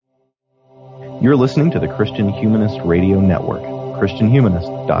You're listening to the Christian Humanist Radio Network,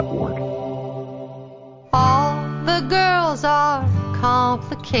 christianhumanist.org. All the girls are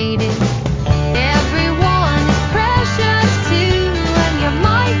complicated. Everyone is precious too, and you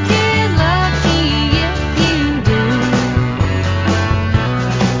might get lucky if you do.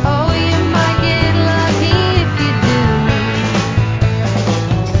 Oh, you might get lucky if you do.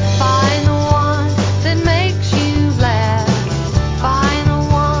 Find the one that makes you laugh. Find the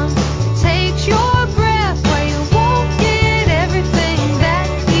one that takes your breath, where you won't get everything that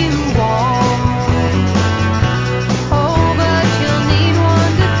you want. Oh, but you'll need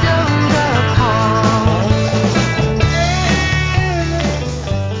one to dote upon.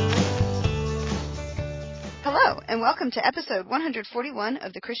 Hello, and welcome to episode 141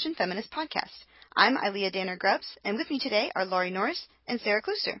 of the Christian Feminist Podcast. I'm Ilia Danner Grubbs, and with me today are Laurie Norris and Sara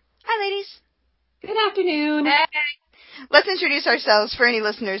Klooster. Hi, ladies. Good afternoon. Hey. Let's introduce ourselves for any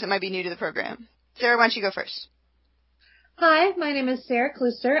listeners that might be new to the program. Sara, why don't you go first? Hi, my name is Sara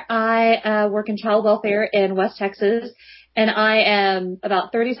Klooster. I work in child welfare in West Texas, and I am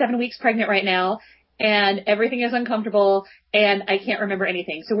about 37 weeks pregnant right now, and everything is uncomfortable, and I can't remember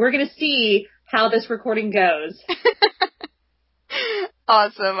anything. So we're going to see how this recording goes.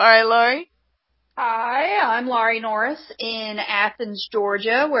 Awesome. All right, Laurie. Hi, I'm Laurie Norris in Athens,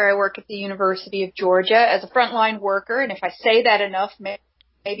 Georgia, where I work at the University of Georgia as a frontline worker. And if I say that enough,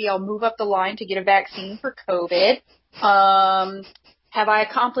 maybe I'll move up the line to get a vaccine for COVID. Have I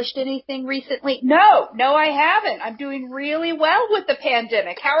accomplished anything recently? No, I haven't. I'm doing really well with the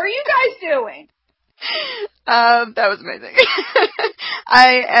pandemic. How are you guys doing? That was amazing.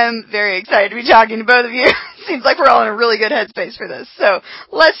 I am very excited to be talking to both of you. Seems like we're all in a really good headspace for this. So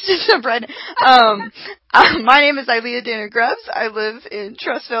let's just jump right in. My name is Ilia Danner Grubbs. I live in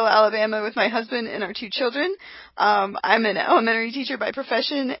Trussville, Alabama with my husband and our two children. I'm an elementary teacher by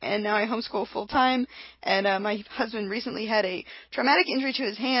profession, and now I homeschool full time. And my husband recently had a traumatic injury to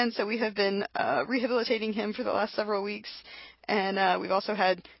his hand, so we have been rehabilitating him for the last several weeks. And we've also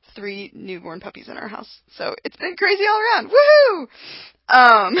had 3 newborn puppies in our house. So it's been crazy all around. Woohoo!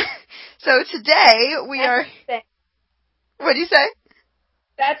 So today we are... Insane. What'd you say?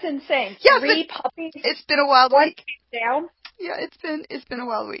 That's insane. Yeah, 3 puppies. It's been a wild week. Down. Yeah, it's been a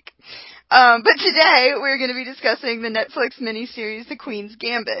wild week. But today we're going to be discussing the Netflix miniseries The Queen's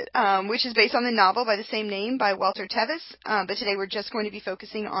Gambit, which is based on the novel by the same name by Walter Tevis. But today we're just going to be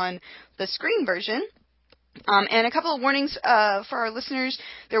focusing on the screen version. And a couple of warnings for our listeners.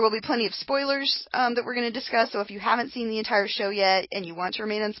 There will be plenty of spoilers that we're going to discuss, so if you haven't seen the entire show yet and you want to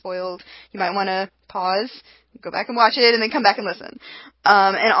remain unspoiled, you might want to pause, go back and watch it, and then come back and listen.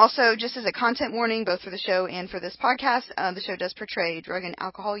 And also, just as a content warning, both for the show and for this podcast, the show does portray drug and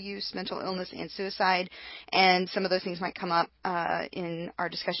alcohol use, mental illness, and suicide, and some of those things might come up in our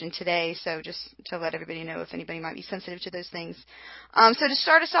discussion today, so just to let everybody know if anybody might be sensitive to those things. So to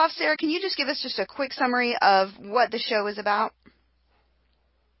start us off, Sara, can you just give us just a quick summary of what the show is about?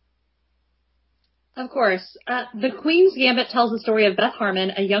 Of course. The Queen's Gambit tells the story of Beth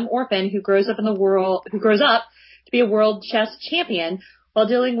Harmon, a young orphan who grows up to be a world chess champion while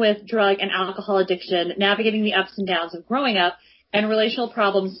dealing with drug and alcohol addiction, navigating the ups and downs of growing up, and relational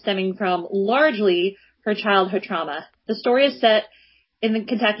problems stemming from largely her childhood trauma. The story is set in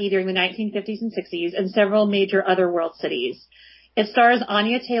Kentucky during the 1950s and 60s and several major other world cities. It stars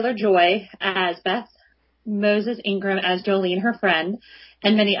Anya Taylor-Joy as Beth, Moses Ingram as Jolene, her friend,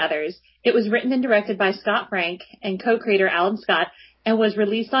 and many others. It was written and directed by Scott Frank and co-creator Alan Scott and was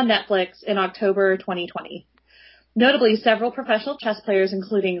released on Netflix in October 2020. Notably, several professional chess players,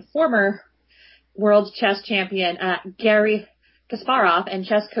 including former world chess champion Garry Kasparov and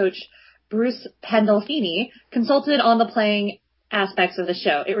chess coach Bruce Pandolfini, consulted on the playing aspects of the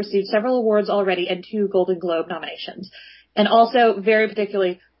show. It received several awards already and 2 Golden Globe nominations. And also, very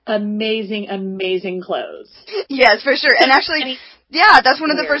particularly, amazing clothes. Yes, for sure. And actually, yeah, that's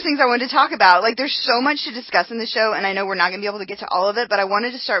one of the first things I wanted to talk about. Like, there's so much to discuss in the show, and I know we're not going to be able to get to all of it, but I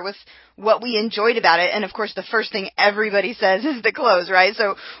wanted to start with what we enjoyed about it. And, of course, the first thing everybody says is the clothes, right?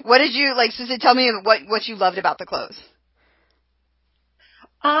 So what did you, like, Susie, tell me what you loved about the clothes.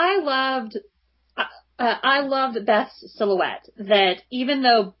 I loved Beth's silhouette, that even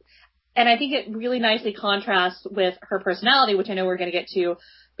though, and I think it really nicely contrasts with her personality, which I know we're going to get to,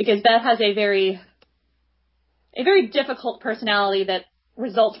 because Beth has a very difficult personality that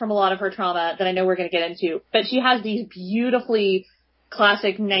results from a lot of her trauma that I know we're going to get into. But she has these beautifully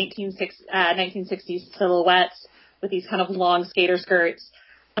classic 1960s silhouettes with these kind of long skater skirts.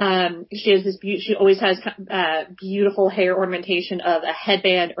 She always has beautiful hair ornamentation of a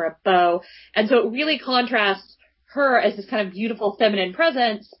headband or a bow. And so it really contrasts her as this kind of beautiful feminine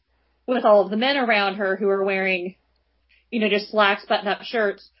presence with all of the men around her who are wearing, just slacks, button-up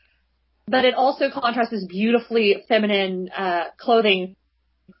shirts. But it also contrasts this beautifully feminine clothing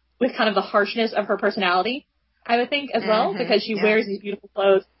with kind of the harshness of her personality, I would think, as well, because she wears these beautiful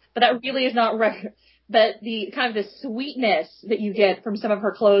clothes. But that really is not but the kind of the sweetness that you get from some of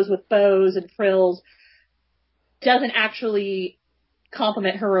her clothes with bows and frills doesn't actually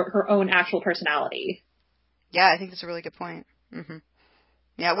complement her own actual personality. Yeah, I think that's a really good point. Mm-hmm.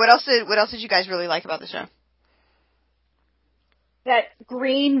 Yeah, what else did you guys really like about the show? That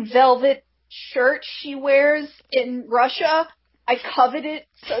green velvet shirt she wears in Russia, I covet it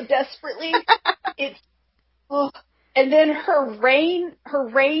so desperately. And then her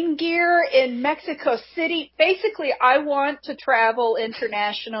rain gear in Mexico City. Basically, I want to travel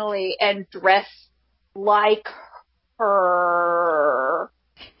internationally and dress like her.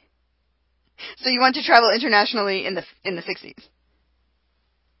 So you want to travel internationally in the 60s?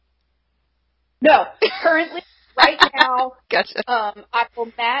 No, currently, right now, Gotcha. I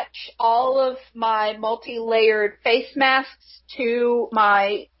will match all of my multi-layered face masks to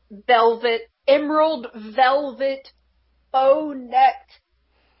my emerald velvet bow-necked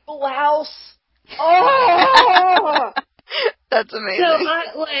blouse. Oh! That's amazing.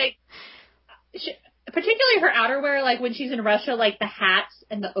 So I particularly her outerwear, like when she's in Russia, like the hats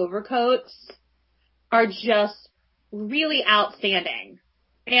and the overcoats are just really outstanding.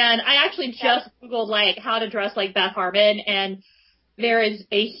 And I actually just Googled like how to dress like Beth Harmon, and there is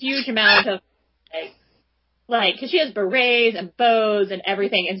a huge amount of like, cause she has berets and bows and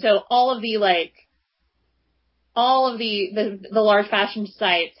everything. And so all of the large fashion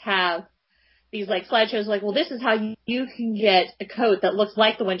sites have these like slideshows like, well, this is how you can get a coat that looks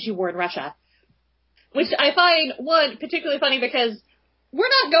like the one she wore in Russia. Which I find, one, particularly funny because we're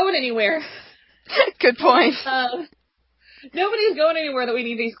not going anywhere. Good point. Nobody's going anywhere that we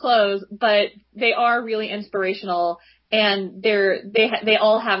need these clothes, but they are really inspirational, and they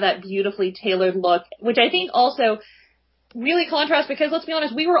all have that beautifully tailored look, which I think also really contrasts because, let's be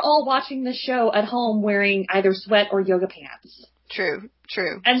honest, we were all watching this show at home wearing either sweat or yoga pants. True.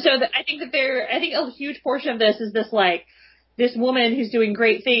 And so I think a huge portion of this is this woman who's doing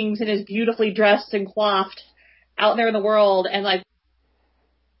great things and is beautifully dressed and coiffed out there in the world, and like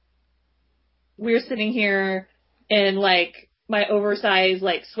we're sitting here in like my oversized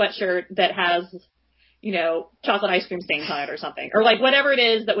like sweatshirt that has, chocolate ice cream stains on it or something, or like whatever it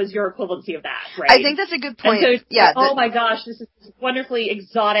is that was your equivalency of that, right? I think that's a good point. And so, yeah. Oh my gosh, this is this wonderfully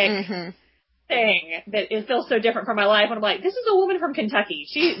exotic thing that it feels so different from my life. And I'm like, this is a woman from Kentucky.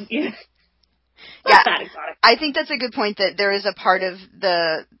 Not that exotic. I think that's a good point, that there is a part of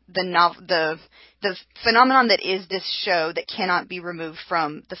the phenomenon that is this show that cannot be removed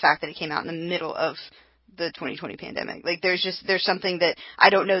from the fact that it came out in the middle of the 2020 pandemic. Like, there's something that I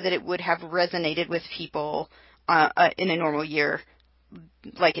don't know that it would have resonated with people in a normal year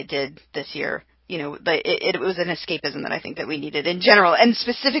like it did this year. It was an escapism that I think that we needed in general, and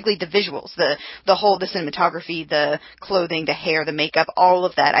specifically the visuals, the whole, the cinematography, the clothing, the hair, the makeup, all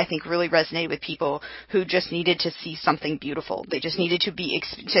of that I think really resonated with people who just needed to see something beautiful. They just needed to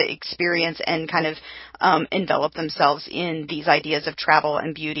to experience and kind of envelop themselves in these ideas of travel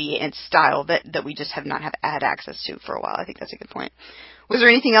and beauty and style that we just have not had access to for a while. I think that's a good point. Was there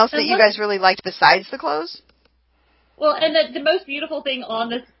anything else that you guys really liked besides the clothes? Well, and the most beautiful thing on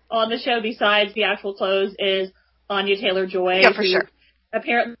the show besides the actual clothes is Anya Taylor-Joy, yeah, for who sure.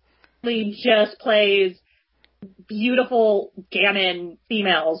 apparently just plays beautiful gammon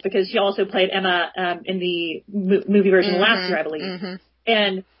females, because she also played Emma in the movie version last year, I believe.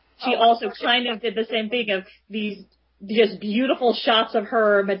 And she also kind of did the same thing of these just beautiful shots of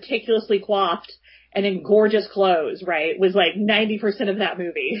her meticulously coiffed and in gorgeous clothes, right? Was like 90% of that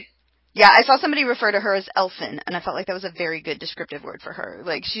movie. Yeah, I saw somebody refer to her as elfin, and I felt like that was a very good descriptive word for her.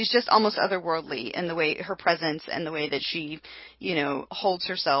 Like, she's just almost otherworldly in the way, her presence and the way that she, holds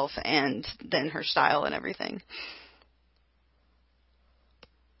herself, and then her style and everything.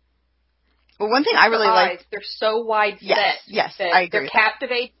 Well, one thing I really like... They're so wide set. Yes, I agree. They're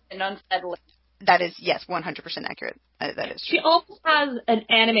captivating and unsettling. That is, yes, 100% accurate. That is true. She also has an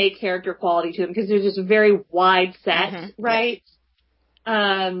anime character quality to them, because they're just very wide set, right?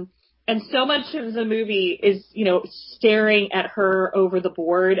 Yes. And so much of the movie is, staring at her over the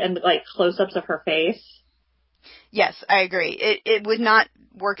board and, like, close-ups of her face. Yes, I agree. It would not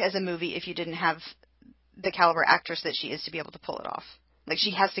work as a movie if you didn't have the caliber actress that she is to be able to pull it off. Like,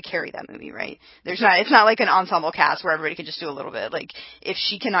 she has to carry that movie, right? It's not like an ensemble cast where everybody can just do a little bit. Like, if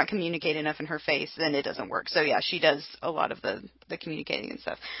she cannot communicate enough in her face, then it doesn't work. So, yeah, she does a lot of the communicating and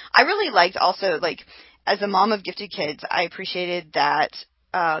stuff. I really liked also, like, as a mom of gifted kids, I appreciated that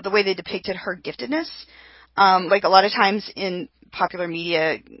the way they depicted her giftedness. Like a lot of times in popular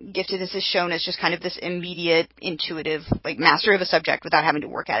media, giftedness is shown as just kind of this immediate, intuitive, like mastery of a subject without having to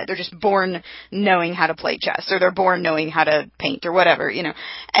work at it. They're just born knowing how to play chess, or they're born knowing how to paint, or whatever, you know.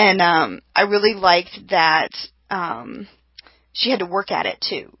 And I really liked that she had to work at it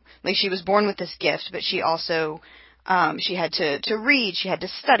too. Like, she was born with this gift, but she also she had to read, she had to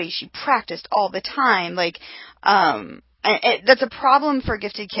study, she practiced all the time. Like, that's a problem for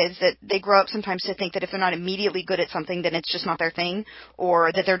gifted kids, that they grow up sometimes to think that if they're not immediately good at something, then it's just not their thing,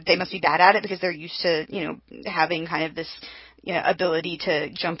 or that they must be bad at it because they're used to, you know, having kind of this, you know, ability to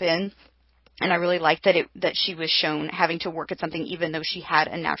jump in. And I really liked that she was shown having to work at something even though she had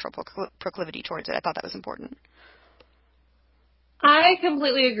a natural proclivity towards it. I thought that was important. I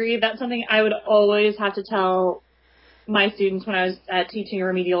completely agree. That's something I would always have to tell my students when I was teaching a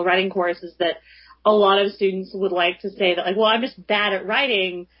remedial writing course, is that a lot of students would like to say that, like, well, I'm just bad at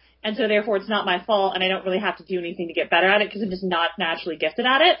writing, and so therefore it's not my fault, and I don't really have to do anything to get better at it because I'm just not naturally gifted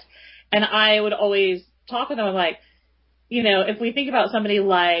at it. And I would always talk with them, I'm like, you know, if we think about somebody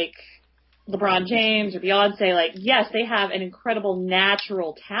like LeBron James or Beyonce, like, yes, they have an incredible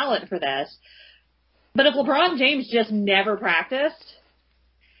natural talent for this, but if LeBron James just never practiced,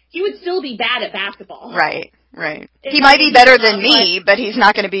 he would still be bad at basketball. Right. He might be better than me, but he's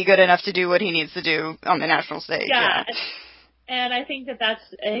not going to be good enough to do what he needs to do on the national stage. Yeah. And I think that that's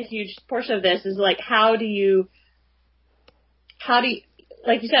a huge portion of this, is like, how do you,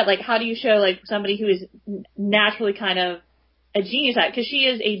 like you said, like, how do you show, like, somebody who is naturally kind of a genius at it? Because she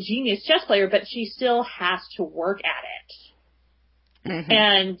is a genius chess player, but she still has to work at it. Mm-hmm.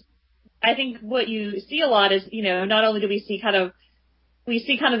 And I think what you see a lot is, you know, not only do we see kind of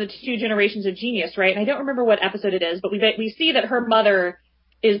the two generations of genius, right? And I don't remember what episode it is, but we see that her mother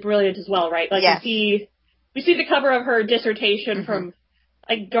is brilliant as well, right? Like, yes. we see the cover of her dissertation mm-hmm. from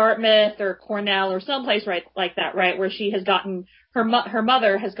like Dartmouth or Cornell or someplace right like that, right? Where she has gotten her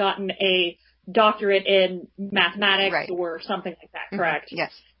mother has gotten a doctorate in mathematics right. or something like that, correct? Mm-hmm.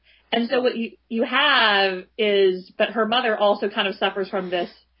 Yes. And so what you have is, but her mother also kind of suffers from this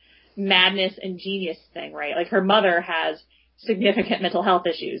madness and genius thing, right? Like, her mother has significant mental health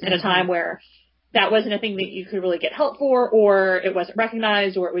issues in a time where that wasn't a thing that you could really get help for, or it wasn't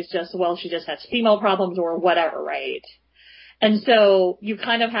recognized, or it was just, well, she just has female problems or whatever, right? And so you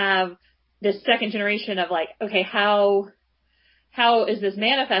kind of have this second generation of like, okay, how is this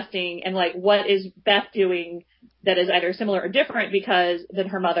manifesting, and like, what is Beth doing that is either similar or different than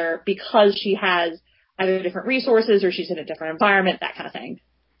her mother, because she has either different resources or she's in a different environment, that kind of thing.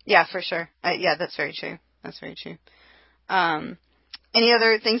 Yeah, for sure. Yeah, that's very true. Any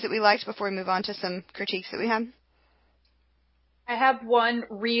other things that we liked before we move on to some critiques that we had? I have one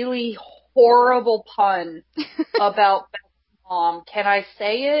really horrible pun about Beth's mom. Can I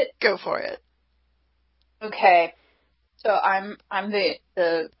say it? Go for it. Okay. So I'm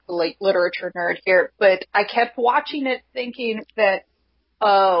the like literature nerd here, but I kept watching it thinking that,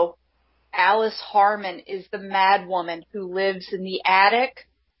 oh, Alice Harmon is the mad woman who lives in the attic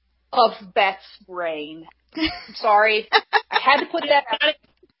of Beth's brain. I'm sorry. I had to put it out. That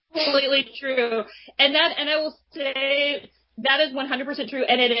is completely true. And I will say that is 100% true.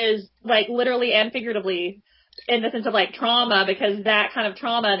 And it is like literally and figuratively in the sense of like trauma, because that kind of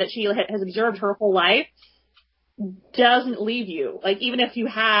trauma that she has observed her whole life doesn't leave you. Like, even if you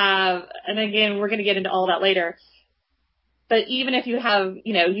have, and again, we're going to get into all that later, but even if you have,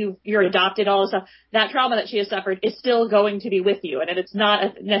 you know, you're adopted, all this stuff, that trauma that she has suffered is still going to be with you. And it's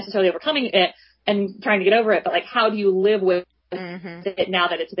not necessarily overcoming it and trying to get over it, but like, how do you live with it now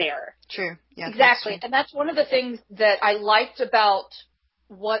that it's there? True. Yeah, exactly. And that's one of the things that I liked about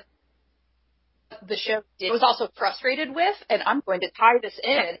what the show did. I was also frustrated with, and I'm going to tie this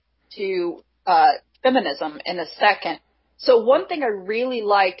in to feminism in a second. So one thing I really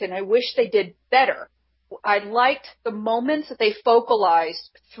liked, and I wish they did better, I liked the moments that they focalized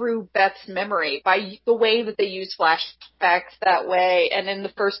through Beth's memory, by the way that they use flashbacks that way. And in the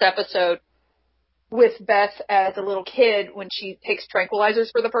first episode, with Beth as a little kid, when she takes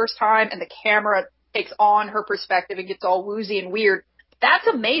tranquilizers for the first time and the camera takes on her perspective and gets all woozy and weird. That's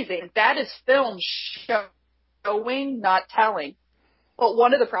amazing. That is film showing, not telling. But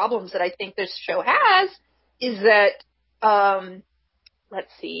one of the problems that I think this show has is that,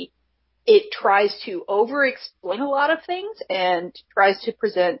 it tries to over-explain a lot of things and tries to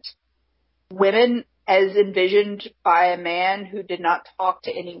present women as envisioned by a man who did not talk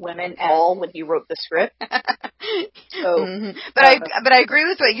to any women at all when he wrote the script. So, But I agree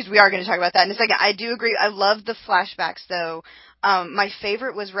with what, because we are going to talk about that in a second. I do agree. I love the flashbacks though. My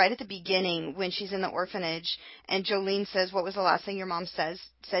favorite was right at the beginning when she's in the orphanage and Jolene says, "What was the last thing your mom said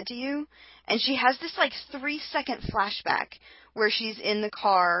to you?" And she has this like 3-second flashback where she's in the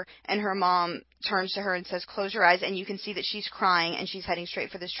car and her mom turns to her and says, "Close your eyes," and you can see that she's crying and she's heading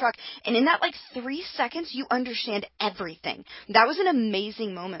straight for this truck. And in that like 3 seconds, you understand everything. That was an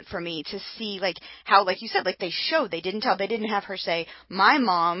amazing moment for me to see like how, like you said, like they didn't have her say, "My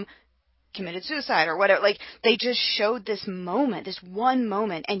mom committed suicide," or whatever. Like, they just showed this moment, this one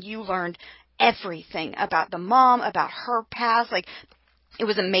moment, and you learned everything about the mom, about her past. Like, it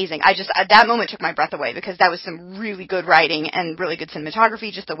was amazing. That moment took my breath away, because that was some really good writing and really good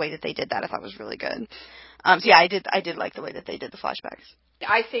cinematography. Just the way that they did that, I thought was really good. So yeah, I did like the way that they did the flashbacks.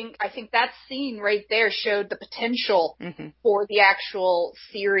 I think that scene right there showed the potential for the actual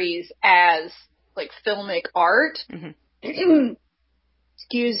series as like filmic art.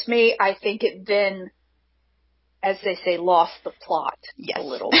 Excuse me, I think it then, as they say, lost the plot a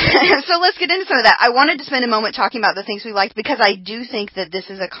little bit. So let's get into some of that. I wanted to spend a moment talking about the things we liked, because I do think that this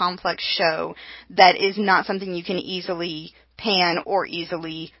is a complex show that is not something you can easily pan or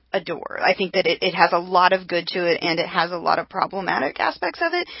easily adore. I think that it has a lot of good to it, and it has a lot of problematic aspects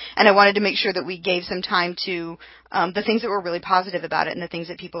of it, and I wanted to make sure that we gave some time to the things that were really positive about it and the things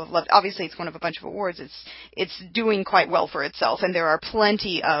that people have loved. Obviously, it's won a bunch of awards. It's doing quite well for itself, and there are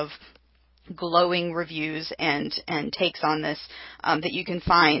plenty of glowing reviews and takes on this that you can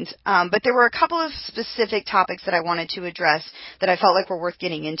find. But there were a couple of specific topics that I wanted to address that I felt like were worth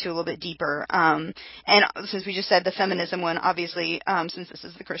getting into a little bit deeper. And since we just said the feminism one, obviously, since this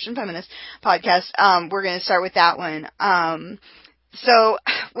is the Christian Feminist podcast, we're going to start with that one. So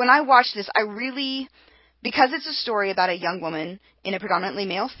when I watched this, because it's a story about a young woman in a predominantly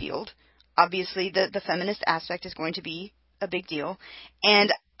male field, obviously the feminist aspect is going to be a big deal.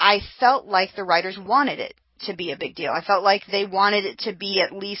 And I felt like the writers wanted it to be a big deal. I felt like they wanted it to be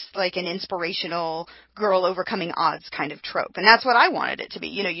at least like an inspirational girl overcoming odds kind of trope. And that's what I wanted it to be.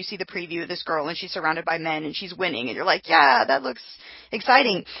 You know, you see the preview of this girl and she's surrounded by men and she's winning and you're like, yeah, that looks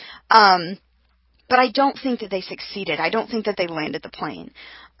exciting. But I don't think that they succeeded. I don't think that they landed the plane.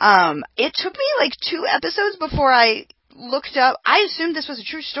 It took me like 2 episodes before I looked up. I assumed this was a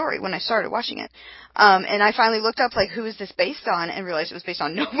true story when I started watching it. And I finally looked up, like, who is this based on, and realized it was based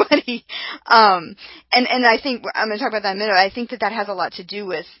on nobody. And I think, I'm going to talk about that in a minute, I think that has a lot to do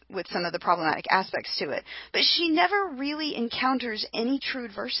with some of the problematic aspects to it. But she never really encounters any true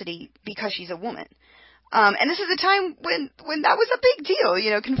adversity because she's a woman. And this is a time when that was a big deal.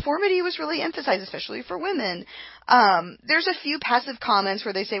 You know, conformity was really emphasized, especially for women. There's a few passive comments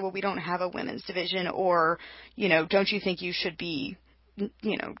where they say, well, we don't have a women's division, or, you know, don't you think you should be,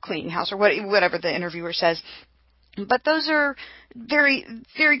 you know, cleaning house, or whatever the interviewer says. But those are very,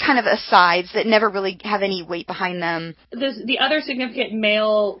 very kind of asides that never really have any weight behind them. The other significant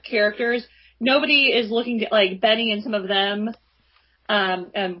male characters, nobody is looking to, like, Benny and some of them,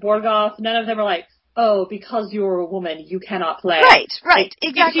 and Borgoff, none of them are like, oh, because you're a woman, you cannot play. Right,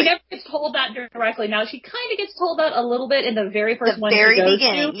 exactly. She never gets told that directly. Now, she kind of gets told that a little bit in the very first one she goes to. The very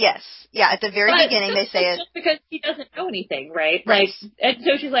beginning, yes. Yeah, at the very beginning they say it. Just because she doesn't know anything, right? Like, and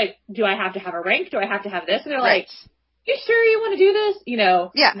so she's like, do I have to have a rank? Do I have to have this? And they're like, you sure you want to do this? You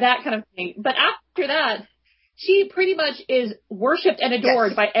know, that kind of thing. But after that, she pretty much is worshipped and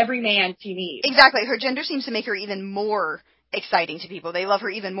adored by every man she meets. Exactly. Her gender seems to make her even more exciting to people. They love her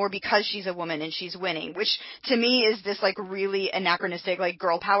even more because she's a woman and she's winning, which to me is this like really anachronistic like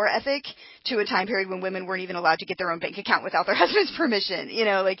girl power ethic to a time period when women weren't even allowed to get their own bank account without their husband's permission. You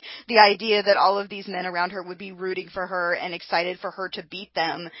know, like the idea that all of these men around her would be rooting for her and excited for her to beat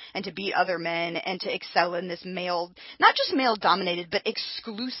them and to beat other men and to excel in this male, not just male dominated, but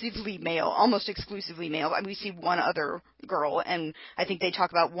exclusively male, almost exclusively male. I mean, we see one other girl, and I think they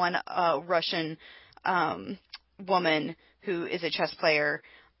talk about one Russian woman who is a chess player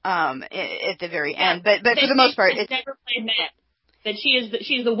at the very end. But for the most part, it's never played men. That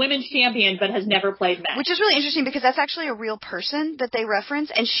she's the women's champion, but has never played men. Which is really interesting because that's actually a real person that they reference,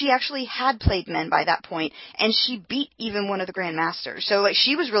 and she actually had played men by that point, and she beat even one of the grandmasters. So like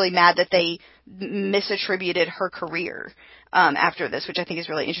she was really mad that they misattributed her career after this, which I think is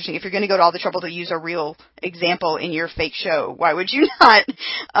really interesting. If you're going to go to all the trouble to use a real example in your fake show, why would you not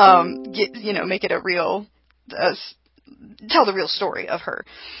make it a real tell the real story of her.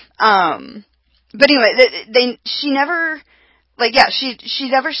 But anyway, she never, like, she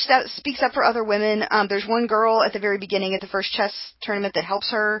never speaks up for other women. There's one girl at the very beginning at the first chess tournament that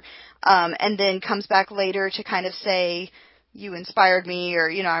helps her, and then comes back later to kind of say, you inspired me, or,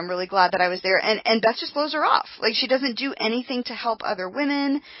 you know, I'm really glad that I was there. And Beth just blows her off. Like, she doesn't do anything to help other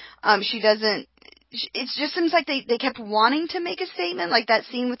women. She doesn't, it just seems like they kept wanting to make a statement, like that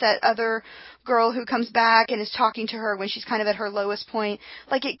scene with that other girl who comes back and is talking to her when she's kind of at her lowest point.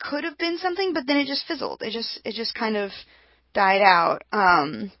 Like, it could have been something, but then it just fizzled. It just kind of died out.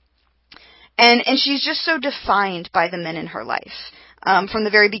 And she's just so defined by the men in her life. From the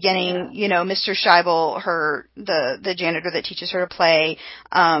very beginning, you know, Mr. Scheibel, the janitor that teaches her to play,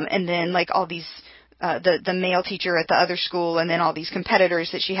 and then like all these, the male teacher at the other school, and then all these competitors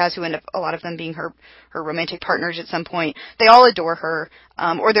that she has who end up, a lot of them being her romantic partners at some point. They all adore her,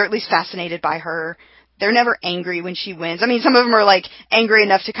 or they're at least fascinated by her. They're never angry when she wins. I mean, some of them are like angry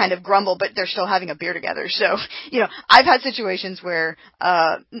enough to kind of grumble, but they're still having a beer together. So, you know, I've had situations where,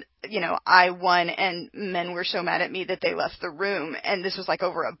 you know, I won and men were so mad at me that they left the room, and this was like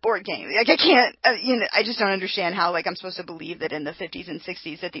over a board game. Like, I can't, you know, I just don't understand how, like, I'm supposed to believe that in the 50s and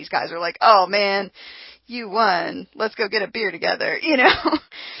 60s that these guys are like, oh man, you won, let's go get a beer together, you know?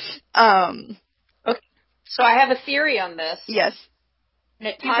 Okay. So I have a theory on this. Yes.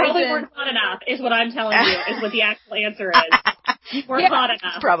 You probably weren't hot enough, is what I'm telling you, is what the actual answer is. You weren't hot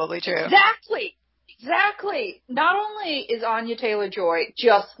enough. Probably true. Exactly. Not only is Anya Taylor-Joy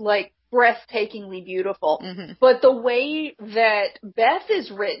just, like, breathtakingly beautiful, Mm-hmm. but the way that Beth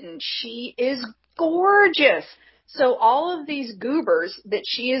is written, she is gorgeous. So all of these goobers that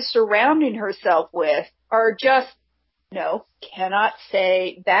she is surrounding herself with are just, no, cannot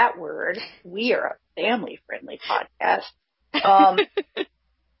say that word. We are a family-friendly podcast.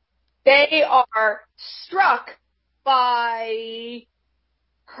 They are struck by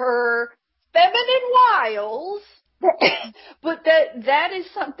her feminine wiles, but that is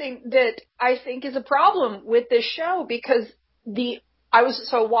something that I think is a problem with this show, because I was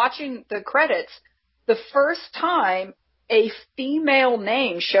watching the credits, the first time a female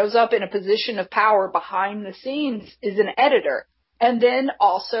name shows up in a position of power behind the scenes is an editor, and then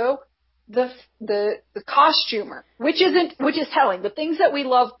also the costumer, which is telling. The things that we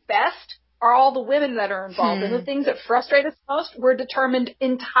love best are all the women that are involved, and the things that frustrate us most were determined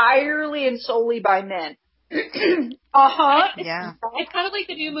entirely and solely by men. Yeah. It's kind of like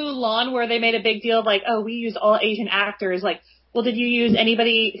the New Moon Lawn, where they made a big deal of like, oh, we use all Asian actors. Like, well, did you use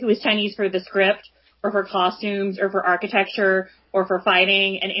anybody who is Chinese for the script, or for costumes, or for architecture, or for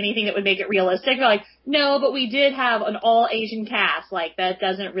fighting, and anything that would make it realistic? They're like, no, but we did have an all Asian cast. Like, that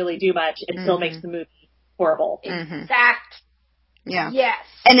doesn't really do much. It still makes the movie horrible. Exact. Yeah. Yes.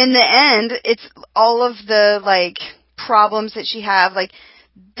 And in the end, it's all of the, like, problems that she have, like,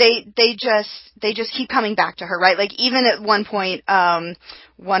 they just keep coming back to her, right? Like, even at one point,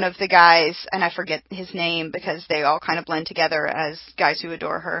 one of the guys, and I forget his name because they all kind of blend together as guys who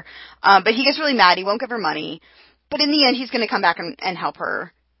adore her, but he gets really mad. He won't give her money. But in the end, he's going to come back and help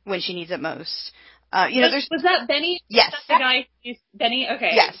her when she needs it most. You know, was that Benny? Yes. Was that the guy who's Benny?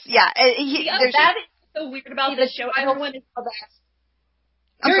 Okay. Yes. Yeah. That is so weird about this show. Everyone is.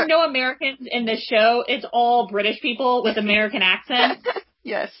 There are no Americans in this show. It's all British people with American accents.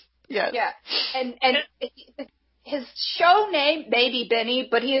 Yes. Yeah. And his show name may be Benny,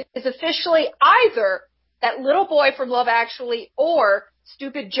 but he is officially either that little boy from Love Actually or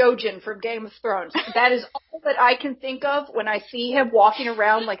stupid Jojen from Game of Thrones. That is all that I can think of when I see him walking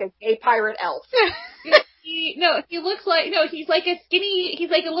around like a gay pirate elf. He's like a skinny, he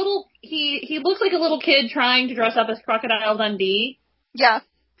looks like a little kid trying to dress up as Crocodile Dundee. Yeah,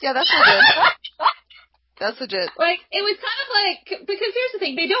 that's legit. That's legit. Like, it was kind of like, because here's the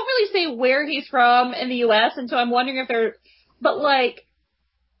thing, they don't really say where he's from in the U.S., and so I'm wondering if but like,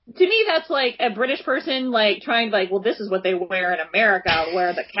 to me that's like a British person, like, trying to, like, well, this is what they wear in America,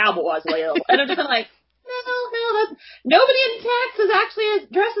 where the cowboys live. And I'm just like, no, nobody in Texas actually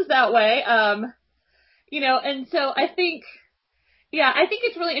dresses that way. You know, and so I think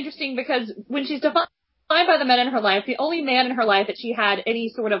it's really interesting, because when she's defined by the men in her life, the only man in her life that she had any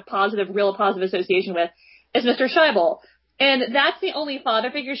sort of real positive association with is Mr. Scheibel. And that's the only father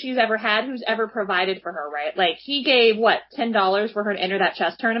figure she's ever had who's ever provided for her, right? Like, he gave, $10 for her to enter that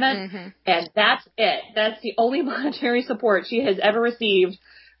chess tournament? Mm-hmm. And that's it. That's the only monetary support she has ever received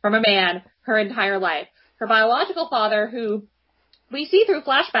from a man her entire life. Her biological father, who we see through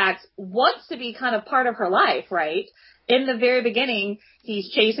flashbacks, wants to be kind of part of her life, right? In the very beginning, he's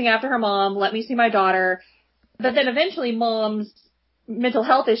chasing after her mom, let me see my daughter. But then eventually mom's mental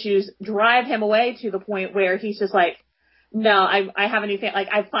health issues drive him away to the point where he's just like, no, I have anything, like,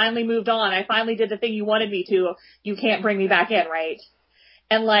 I finally moved on. I finally did the thing you wanted me to. You can't bring me back in, right?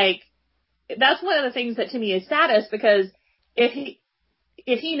 And, like, that's one of the things that to me is saddest, because if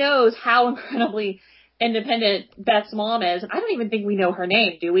he knows how incredibly independent Beth's mom is. I don't even think we know her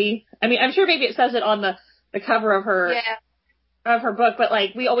name, do we? I mean, I'm sure maybe it says it on the cover of her book, but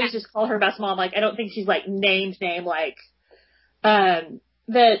like we always just call her Beth's mom. Like I don't think she's like named like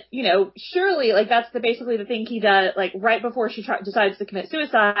that. You know, surely like that's basically the thing he does. Like right before she decides to commit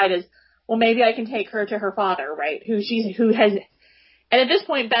suicide is, well, maybe I can take her to her father, right? Who has, and at this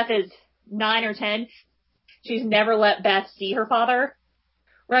point Beth is 9 or 10. She's never let Beth see her father,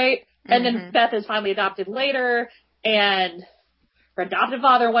 right? And then Beth is finally adopted later, and her adoptive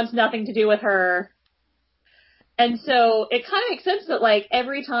father wants nothing to do with her. And so it kind of makes sense that, like,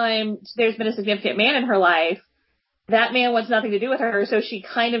 every time there's been a significant man in her life, that man wants nothing to do with her, so she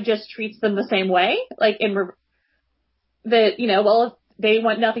kind of just treats them the same way. Like, that, you know, well, if they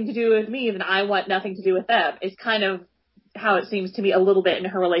want nothing to do with me, then I want nothing to do with them. Is kind of how it seems to me a little bit in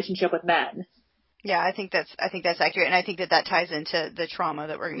her relationship with men. Yeah, I think that's accurate, and I think that ties into the trauma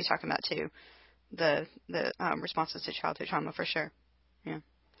that we're going to be talking about too, the responses to childhood trauma for sure. Yeah.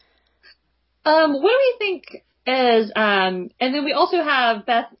 What do we think is and then we also have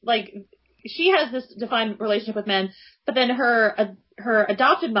Beth, like she has this defined relationship with men, but then her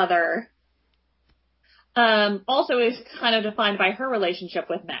adopted mother also is kind of defined by her relationship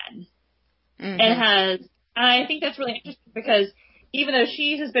with men, and I think that's really interesting because even though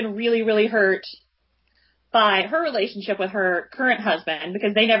she has been really, really hurt by her relationship with her current husband,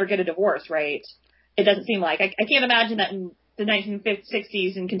 because they never get a divorce, right? It doesn't seem like. I can't imagine that in the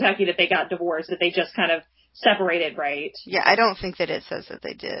 1960s in Kentucky that they got divorced, that they just kind of separated, right? Yeah, I don't think that it says that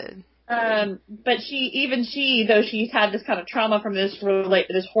they did. But she, though she's had this kind of trauma from this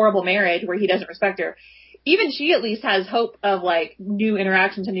horrible marriage where he doesn't respect her, even she at least has hope of, like, new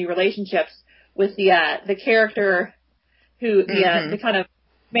interactions and new relationships with the character who, the kind of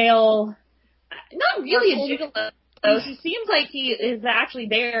male... Not really a gigolo. He seems like he is actually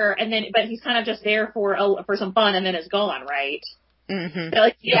there, but he's kind of just there for some fun, and then is gone, right? Mm-hmm.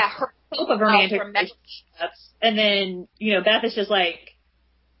 Like, her hope of romantic relationships, and then Beth is just like,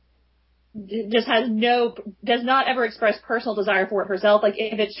 does not ever express personal desire for it herself. Like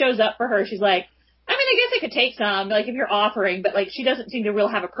if it shows up for her, she's like, I mean, I guess I could take some, like if you're offering, but like she doesn't seem to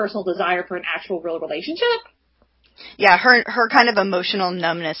really have a personal desire for an actual real relationship. Yeah, her kind of emotional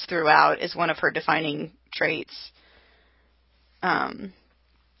numbness throughout is one of her defining traits,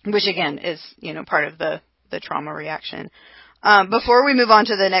 which again is, part of the trauma reaction. Before we move on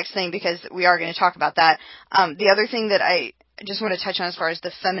to the next thing, because we are going to talk about that, the other thing that I just want to touch on as far as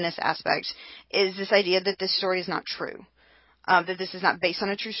the feminist aspect is this idea that this story is not true. That this is not based on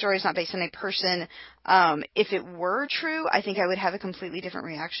a true story, it's not based on a person. If it were true, I think I would have a completely different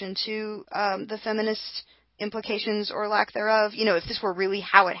reaction to the feminist implications or lack thereof. If this were really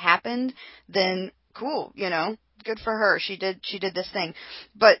how it happened, then cool, good for her. She did this thing.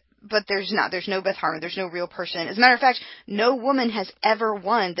 But there's no Beth Harmon, there's no real person. As a matter of fact, no woman has ever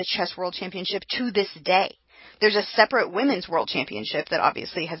won the chess world championship to this day. There's a separate women's world championship that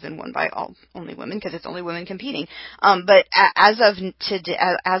obviously has been won by only women because it's only women competing. But as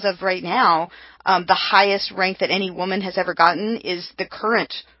of right now, the highest rank that any woman has ever gotten is the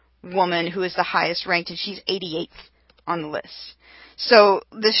current woman who is the highest ranked, and she's 88th on the list. So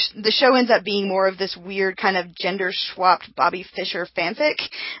the show ends up being more of this weird kind of gender-swapped Bobby Fischer fanfic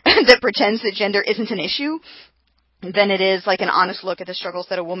that pretends that gender isn't an issue than it is like an honest look at the struggles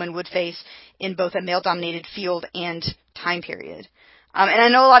that a woman would face in both a male-dominated field and time period. And I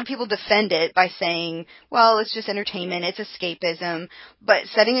know a lot of people defend it by saying, well, it's just entertainment, it's escapism, but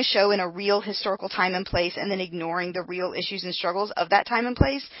setting a show in a real historical time and place and then ignoring the real issues and struggles of that time and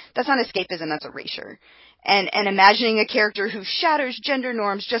place, that's not escapism, that's erasure. And imagining a character who shatters gender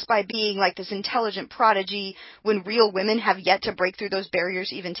norms just by being like this intelligent prodigy when real women have yet to break through those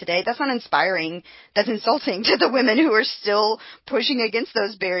barriers even today, that's not inspiring. That's insulting to the women who are still pushing against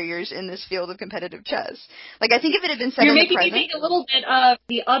those barriers in this field of competitive chess. Like, I think if it had been set in the present... You're making me think a little bit of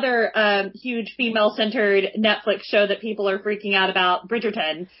the other huge female-centered Netflix show that people are freaking out about,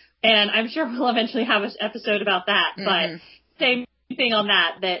 Bridgerton, and I'm sure we'll eventually have an episode about that, but same thing on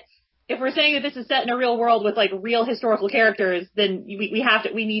that if we're saying that this is set in a real world with, like, real historical characters, then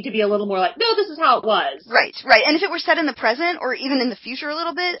we need to be a little more like, no, this is how it was. Right. And if it were set in the present or even in the future a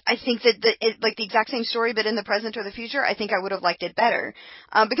little bit, I think that like the exact same story but in the present or the future, I think I would have liked it better.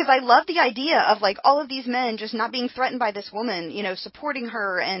 Because I love the idea of, like, all of these men just not being threatened by this woman, supporting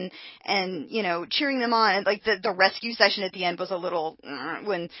her and cheering them on. And, like, the rescue session at the end was a little,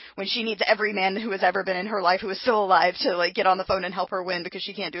 when she needs every man who has ever been in her life who is still alive to, like, get on the phone and help her win because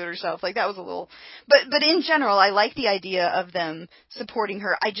she can't do it herself. Like, that was a little... But in general, I like the idea of them supporting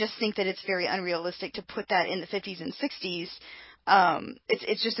her. I just think that it's very unrealistic to put that in the 50s and 60s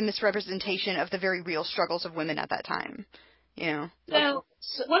It's just a misrepresentation of the very real struggles of women at that time, you know. So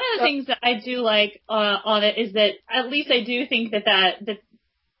one of the things that I do like on it is that at least I do think that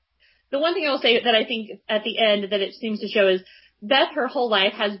the one thing I will say that I think at the end that it seems to show is Beth, her whole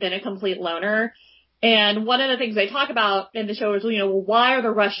life, has been a complete loner. And one of the things they talk about in the show is, you know, well, why are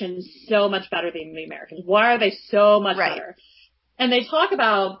the Russians so much better than the Americans? Why are they so much better? And they talk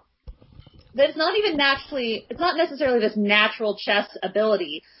about that it's not necessarily this natural chess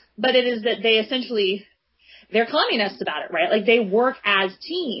ability, but it is that they're communists about it, right? Like, they work as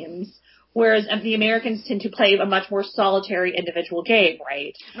teams, whereas the Americans tend to play a much more solitary individual game,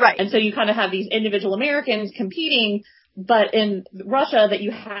 right? Right. And so you kind of have these individual Americans competing, but in Russia that you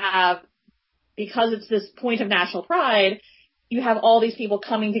have, because it's this point of national pride, you have all these people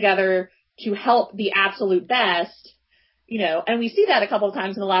coming together to help the absolute best, you know, and we see that a couple of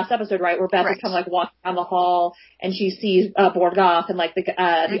times in the last episode, right, where Beth is kind of like walking down the hall and she sees Borgov and like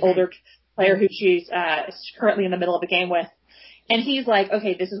the older player who she's currently in the middle of a game with, and he's like,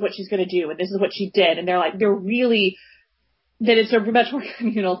 okay, this is what she's going to do, and this is what she did, and they're really, that it's a much more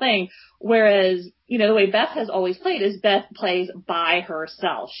communal thing. Whereas, you know, the way Beth has always played is Beth plays by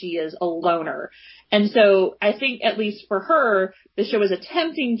herself. She is a loner. And so I think, at least for her, the show is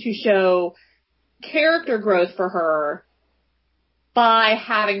attempting to show character growth for her by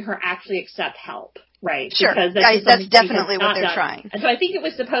having her actually accept help, right? Sure. Because that's definitely what they're trying. And so I think it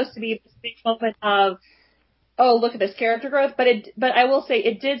was supposed to be this big moment of, oh, look at this character growth, but I will say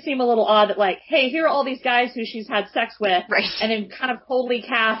it did seem a little odd that, like, hey, here are all these guys who she's had sex with, and then kind of totally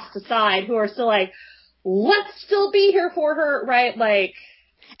cast aside, who are still like, let's still be here for her, right? Like,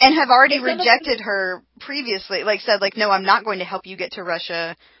 and have already rejected her previously, like said, like, no, I'm not going to help you get to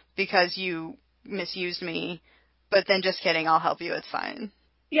Russia because you misused me, but then just kidding, I'll help you, it's fine.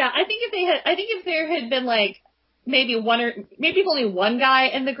 Yeah, I think if there had been like, maybe if only one guy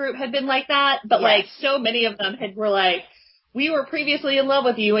in the group had been like that, but like so many of them were like, we were previously in love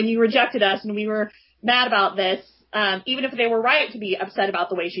with you and you rejected us and we were mad about this, even if they were right to be upset about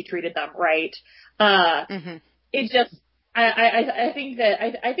the way she treated them, right? It just, I think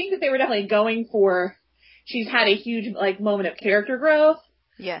that they were definitely going for, she's had a huge like moment of character growth.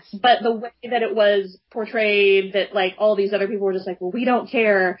 Yes. But the way that it was portrayed, that like all these other people were just like, well, we don't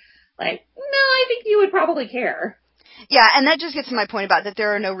care. Like, no, I think you would probably care. Yeah, and that just gets to my point about that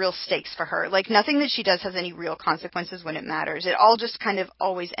there are no real stakes for her. Like, nothing that she does has any real consequences when it matters. It all just kind of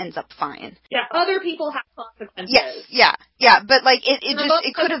always ends up fine. Yeah, other people have consequences. Yes, yeah, but like,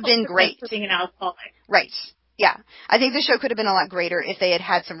 it could have been great. For being an alcoholic. Right. Yeah. I think the show could have been a lot greater if they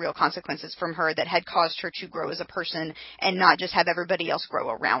had some real consequences from her that had caused her to grow as a person and not just have everybody else grow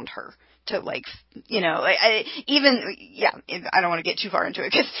around her. To, like, you know, I don't want to get too far into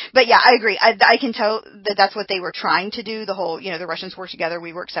it, but yeah, I agree. I can tell that that's what they were trying to do. The whole, you know, the Russians work together,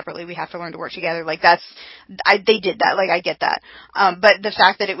 we work separately, we have to learn to work together. Like, they did that. Like, I get that. But the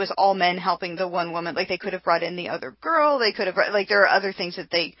fact that it was all men helping the one woman, like, they could have brought in the other girl, they could have, like, there are other things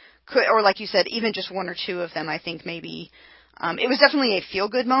that they could, or like you said, even just one or two of them, I think maybe, it was definitely a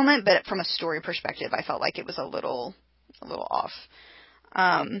feel-good moment, but from a story perspective, I felt like it was a little off.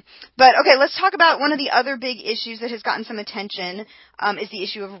 But okay, let's talk about one of the other big issues that has gotten some attention, is the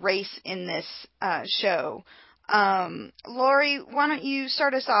issue of race in this, show. Laurie, why don't you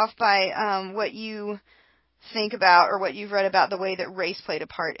start us off by, what you think about, or what you've read about the way that race played a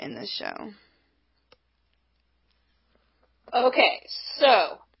part in this show? Okay,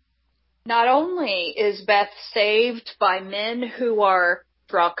 so, not only is Beth saved by men who are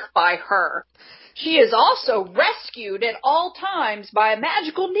struck by her, she is also rescued at all times by a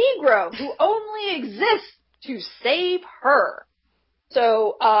magical Negro who only exists to save her.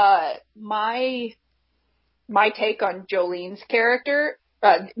 So, my take on Jolene's character,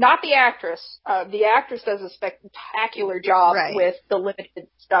 not the actress. The actress does a spectacular job with the limited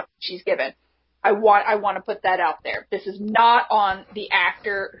stuff she's given. I want to put that out there. This is not on the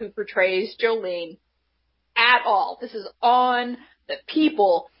actor who portrays Jolene at all. This is on the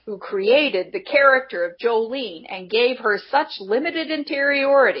people who created the character of Jolene and gave her such limited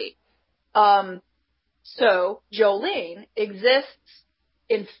interiority. So Jolene exists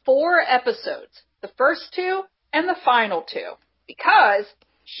in 4 episodes, the first 2 and the final 2, because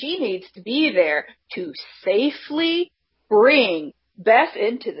she needs to be there to safely bring Beth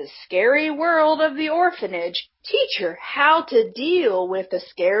into the scary world of the orphanage, teach her how to deal with the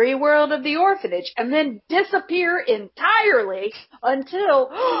scary world of the orphanage, and then disappear entirely until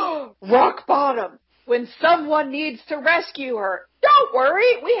rock bottom, when someone needs to rescue her. Don't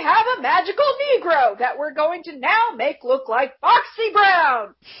worry, we have a magical Negro that we're going to now make look like Foxy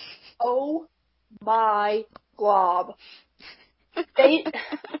Brown. Oh my glob.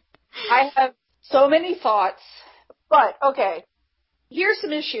 I have so many thoughts, but okay. Here's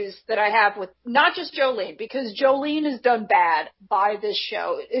some issues that I have with not just Jolene, because Jolene is done bad by this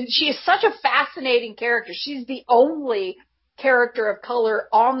show. She is such a fascinating character. She's the only character of color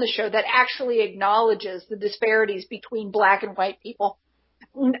on the show that actually acknowledges the disparities between black and white people,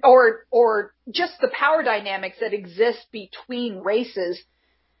 or just the power dynamics that exist between races.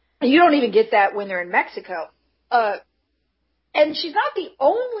 You don't even get that when they're in Mexico. And she's not the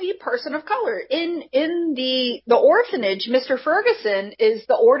only person of color. In the orphanage, Mr. Ferguson is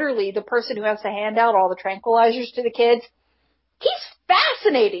the orderly, the person who has to hand out all the tranquilizers to the kids. He's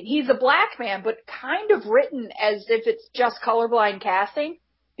fascinating. He's a black man, but kind of written as if it's just colorblind casting,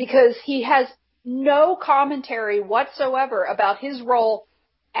 because he has no commentary whatsoever about his role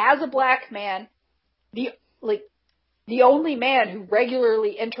as a black man, the only man who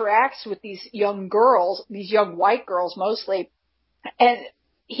regularly interacts with these young girls, these young white girls mostly. And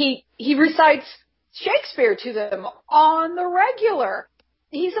he recites Shakespeare to them on the regular.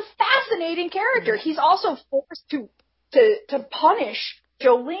 He's a fascinating character. He's also forced to punish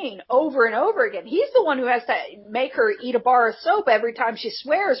Jolene over and over again. He's the one who has to make her eat a bar of soap every time she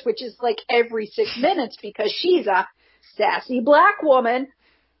swears, which is like every 6 minutes, because she's a sassy black woman.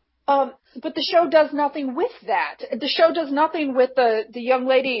 But the show does nothing with that. The show does nothing with the young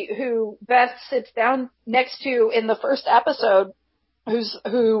lady who Beth sits down next to in the first episode. She's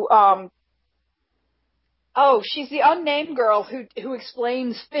the unnamed girl who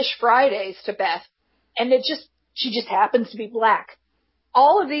explains Fish Fridays to Beth, and she just happens to be black.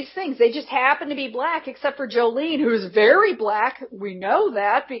 All of these things, they just happen to be black, except for Jolene, who's very black. We know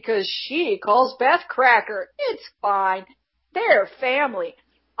that because she calls Beth Cracker. It's fine. They're family.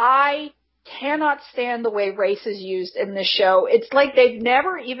 I cannot stand the way race is used in this show. It's like they've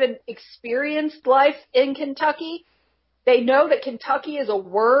never even experienced life in Kentucky. They know that Kentucky is a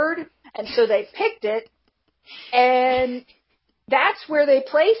word, and so they picked it, and that's where they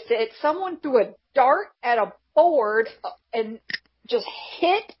placed it. Someone threw a dart at a board and just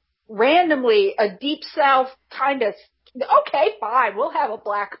hit randomly a Deep South kind of, okay, fine, we'll have a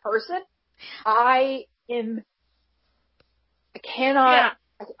black person. I'm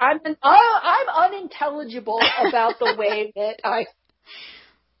unintelligible about the way that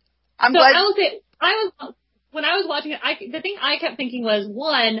I'm glad. I will say, when I was watching it, the thing I kept thinking was,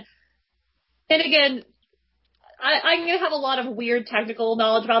 one, and again, I'm going to have a lot of weird technical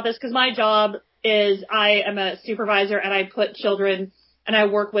knowledge about this, because my job is I am a supervisor, and I put children, and I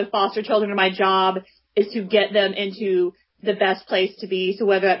work with foster children, and my job is to get them into the best place to be. So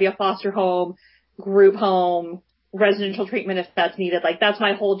whether that be a foster home, group home, residential treatment if that's needed, like that's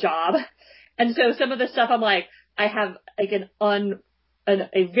my whole job. And so some of the stuff I'm like, I have like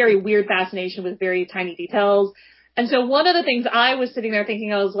a very weird fascination with very tiny details. And so one of the things I was sitting there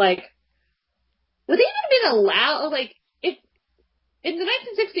thinking, I was like, would they even been allowed, like, if in the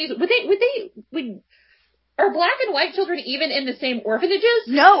 1960s, are black and white children even in the same orphanages?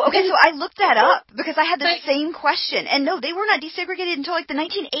 No. Okay, so I looked that up because I had the same question. And no, they were not desegregated until like the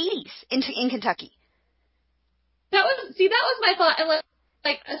 1980s in Kentucky. That was my thought. And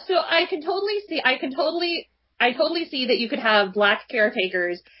so I totally see that you could have black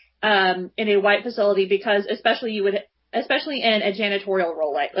caretakers, in a white facility, because especially in a janitorial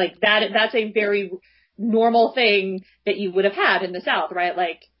role, like that's a very normal thing that you would have had in the South, right?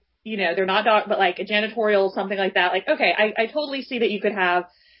 Like, you know, they're not but like a janitorial, something like that. Like, okay, I totally see that you could have,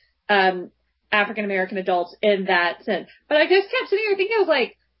 African American adults in that sense. But I just kept sitting there thinking, I was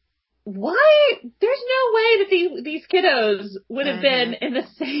like, why? There's no way that these kiddos would have been in the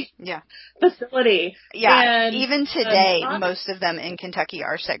same facility. Yeah, and, even today, most of them in Kentucky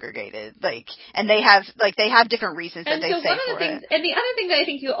are segregated. And they have different reasons that they say for it. And the other thing that I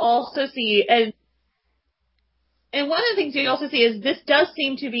think you also see, and one of the things you also see is this does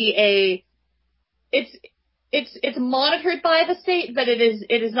seem to be it's monitored by the state, but it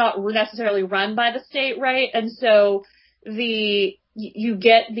is not necessarily run by the state, right? And so you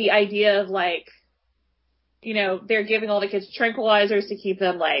get the idea of like, you know, they're giving all the kids tranquilizers to keep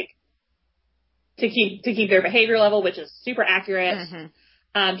them to keep their behavior level, which is super accurate,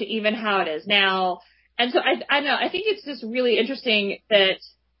 to even how it is now. And so I don't know, I think it's just really interesting that,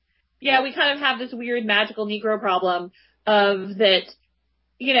 yeah, we kind of have this weird magical Negro problem of that,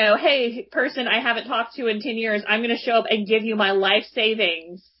 you know, hey, person I haven't talked to in 10 years, I'm going to show up and give you my life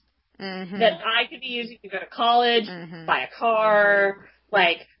savings that I could be using to go to college, buy a car,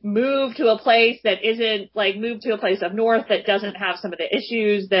 like move to a place that isn't like move to a place up north that doesn't have some of the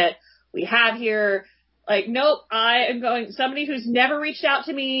issues that we have here. Like, nope, I am going somebody who's never reached out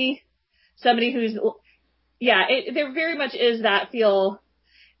to me, somebody who's, yeah, there very much is that feel.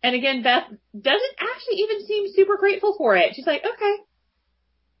 And again, Beth doesn't actually even seem super grateful for it. She's like, okay,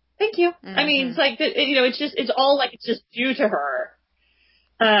 thank you. Mm-hmm. I mean, it's like, it's all like it's just due to her.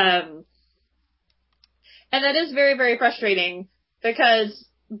 And that is very, very frustrating because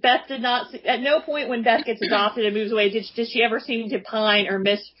Beth did not, at no point when Beth gets adopted and moves away did she ever seem to pine or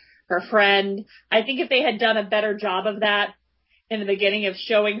miss her friend. I think if they had done a better job of that in the beginning of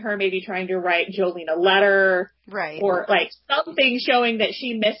showing her maybe trying to write Jolene a letter. Right. Or like something showing that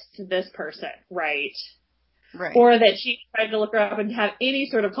she missed this person, right? Right. Or that she tried to look her up and have any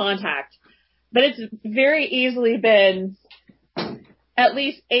sort of contact. But it's very easily been at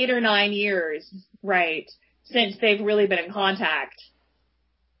least 8 or 9 years, right, since they've really been in contact.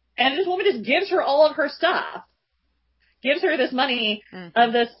 And this woman just gives her all of her stuff. Gives her this money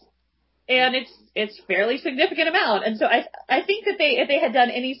of this, and it's fairly significant amount. And so I think that if they had done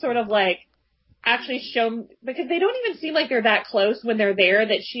any sort of like actually shown, because they don't even seem like they're that close when they're there,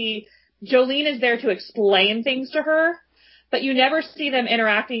 that Jolene is there to explain things to her, but you never see them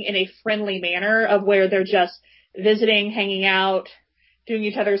interacting in a friendly manner of where they're just visiting, hanging out, doing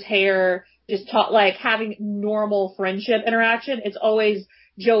each other's hair, just like having normal friendship interaction. It's always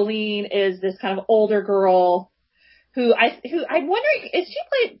Jolene is this kind of older girl who I'm wondering, is she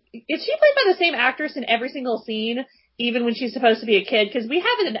played by the same actress in every single scene, even when she's supposed to be a kid? Because we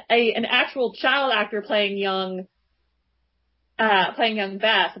have an actual child actor playing young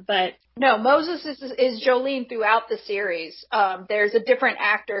Beth, but no, Moses is Jolene throughout the series. There's a different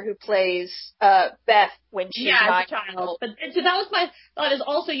actor who plays Beth when she's not a child. But so that was my thought. Is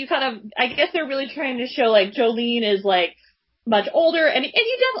also you kind of, I guess they're really trying to show like Jolene is like much older, and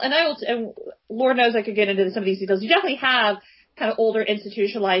you definitely, and Lord knows I could get into some of these details. You definitely have kind of older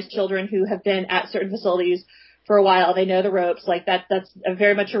institutionalized children who have been at certain facilities for a while. They know the ropes. Like that's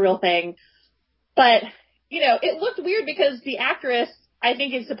very much a real thing. But, it looked weird because the actress, I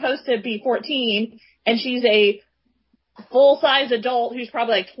think, is supposed to be 14 and she's a full-size adult who's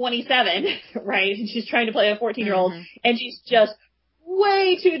probably like 27, right? And she's trying to play a 14-year-old and she's just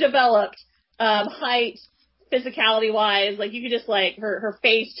way too developed, height, physicality-wise. Like you could just like, her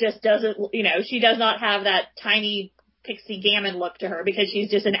face just doesn't, she does not have that tiny Pixie Gammon look to her because she's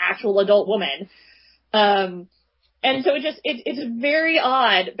just an actual adult woman. And so it's very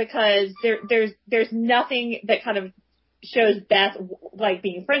odd because there's nothing that kind of shows Beth like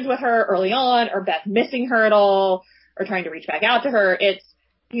being friends with her early on, or Beth missing her at all, or trying to reach back out to her. It's,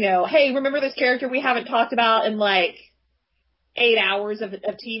 hey, remember this character we haven't talked about in like 8 hours of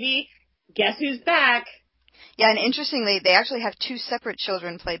TV? Guess who's back? Yeah, and interestingly, they actually have 2 separate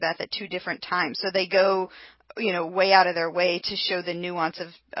children play Beth at 2 different times. So they go, way out of their way to show the nuance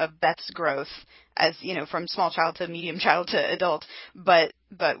of Beth's growth as, from small child to medium child to adult. But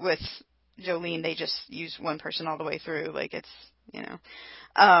with Jolene, they just use one person all the way through. Like it's,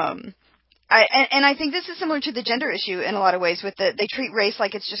 I think this is similar to the gender issue in a lot of ways with they treat race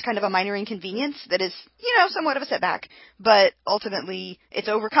like it's just kind of a minor inconvenience that is, somewhat of a setback, but ultimately it's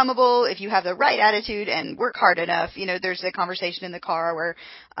overcomable if you have the right attitude and work hard enough. There's a conversation in the car where,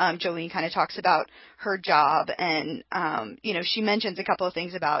 Jolene kind of talks about her job and, she mentions a couple of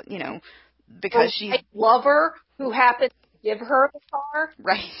things about, because she's a lover who happens to give her the car.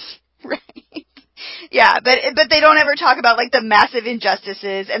 Right. Yeah, but they don't ever talk about like the massive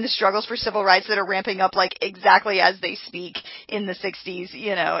injustices and the struggles for civil rights that are ramping up like exactly as they speak in the 60s.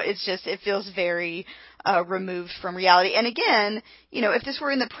 It's just, it feels very removed from reality. And again, if this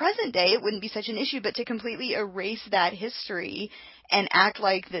were in the present day, it wouldn't be such an issue, but to completely erase that history and act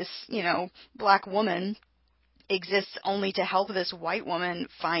like this, black woman exists only to help this white woman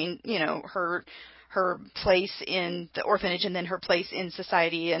find, her place in the orphanage and then her place in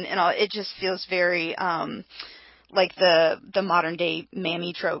society and all, it just feels very like the modern day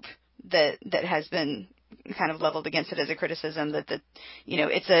mammy trope that has been kind of leveled against it as a criticism that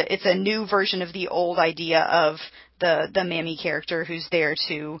it's a new version of the old idea of the mammy character who's there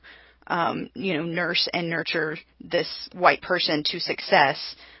to nurse and nurture this white person to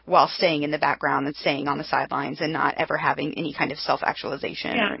success while staying in the background and staying on the sidelines and not ever having any kind of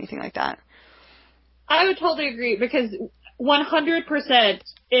self-actualization or anything like that. I would totally agree because 100%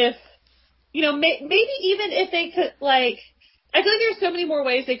 if, maybe even if they could, like, I feel like there's so many more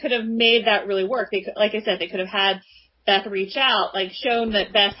ways they could have made that really work. They could, like I said, they could have had Beth reach out, like shown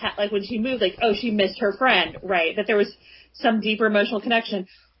that Beth had, like when she moved, like, oh, she missed her friend, right? That there was some deeper emotional connection.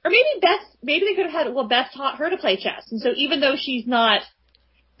 Or maybe they could have had, Beth taught her to play chess. And so even though she's not,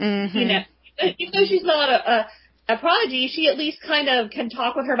 even though she's not a prodigy, she at least kind of can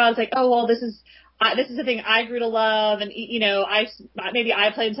talk with her about, it's like, oh, well, this is the thing I grew to love, and maybe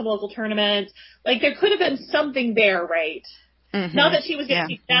I played in some local tournaments. Like there could have been something there, right? Mm-hmm. Not that she was going to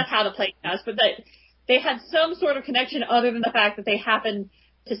teach Beth how to play chess, but that they had some sort of connection other than the fact that they happened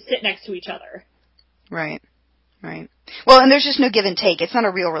to sit next to each other. Right. Well, and there's just no give and take. It's not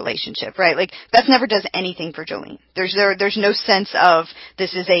a real relationship, right? Like, Beth never does anything for Jolene. There's no sense of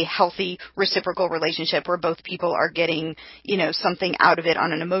this is a healthy reciprocal relationship where both people are getting, something out of it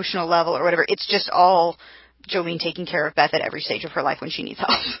on an emotional level or whatever. It's just all Jolene taking care of Beth at every stage of her life when she needs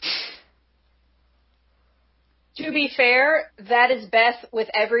help. To be fair, that is Beth with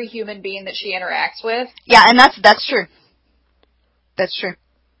every human being that she interacts with. Yeah, and that's true. That's true.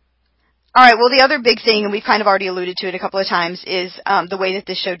 All right, well, the other big thing, and we've kind of already alluded to it a couple of times, is the way that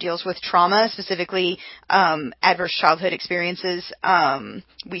this show deals with trauma, specifically adverse childhood experiences.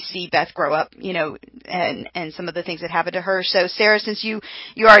 We see Beth grow up, and some of the things that happened to her. So, Sarah, since you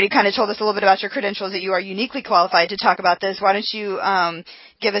already kind of told us a little bit about your credentials, that you are uniquely qualified to talk about this, why don't you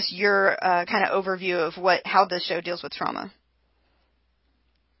give us your kind of overview of how this show deals with trauma?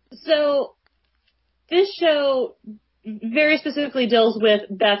 So, this show very specifically deals with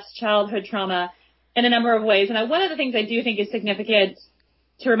Beth's childhood trauma in a number of ways. And one of the things I do think is significant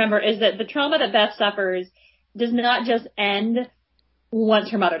to remember is that the trauma that Beth suffers does not just end once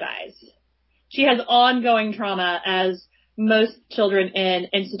her mother dies. She has ongoing trauma, as most children in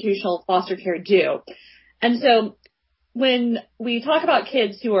institutional foster care do. And so when we talk about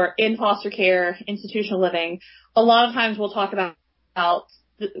kids who are in foster care, institutional living, a lot of times we'll talk about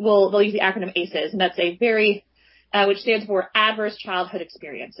they'll use the acronym ACEs, and that's a very which stands for Adverse Childhood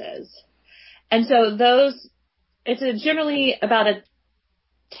Experiences. And so it's generally about a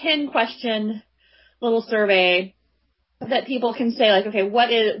 10-question little survey that people can say, like, okay, what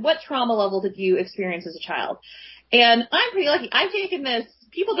trauma level did you experience as a child? And I'm pretty lucky. I've taken this,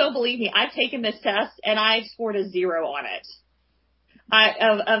 people don't believe me, I've taken this test, and I scored a 0 on it.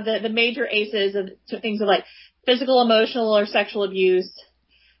 Of the major ACEs, of things like physical, emotional, or sexual abuse,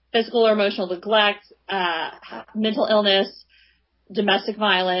 physical or emotional neglect, mental illness, domestic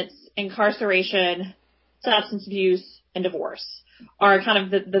violence, incarceration, substance abuse, and divorce are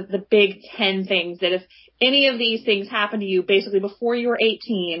kind of the big 10 things that if any of these things happen to you basically before you were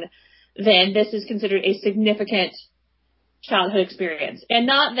 18, then this is considered a significant childhood experience. And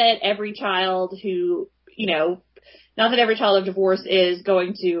not that every child not that every child of divorce is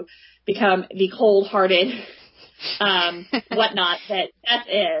going to become the cold-hearted whatnot that Beth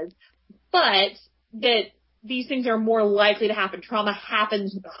is, but that these things are more likely to happen. Trauma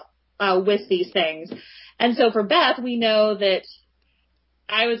happens with these things. And so for Beth, we know that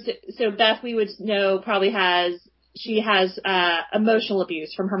Beth, we would know, probably has emotional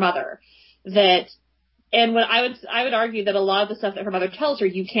abuse from her mother. And what I would argue that a lot of the stuff that her mother tells her,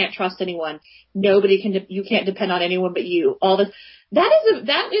 you can't trust anyone. You can't depend on anyone but you. All this,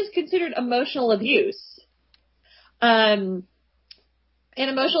 that is considered emotional abuse. And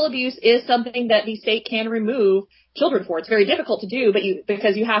emotional abuse is something that the state can remove children for. It's very difficult to do,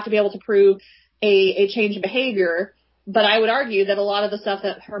 because you have to be able to prove a change in behavior. But I would argue that a lot of the stuff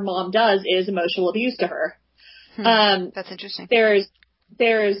that her mom does is emotional abuse to her. That's interesting. She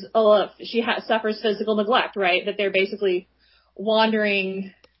suffers physical neglect, right? That they're basically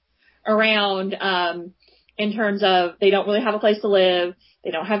wandering around, in terms of they don't really have a place to live. They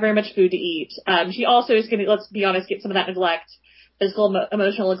don't have very much food to eat. She also is going to, let's be honest, get some of that neglect, physical,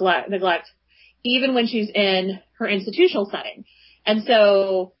 emotional neglect, even when she's in her institutional setting. And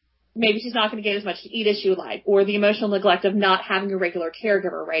so maybe she's not going to get as much to eat as she would like, or the emotional neglect of not having a regular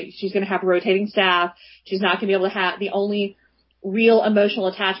caregiver, right? She's going to have rotating staff. She's not going to be able to have, the only real emotional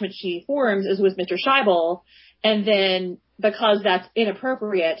attachment she forms is with Mr. Scheibel. And then because that's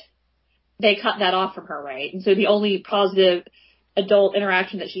inappropriate, they cut that off from her, right? And so the only positive adult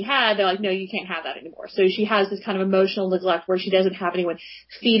interaction that she had, they're like, no, you can't have that anymore. So she has this kind of emotional neglect where she doesn't have anyone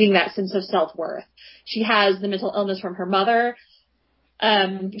feeding that sense of self-worth. She has the mental illness from her mother.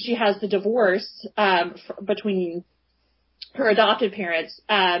 She has the divorce between her adopted parents.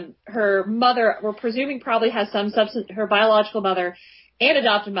 Her mother, we're presuming, probably has some substance. Her biological mother and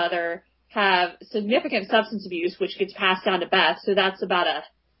adopted mother have significant substance abuse, which gets passed down to Beth. So that's about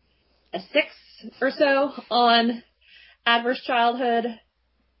a 6 or so on adverse childhood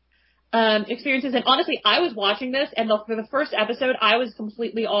experiences. And honestly, I was watching this, and for the first episode, I was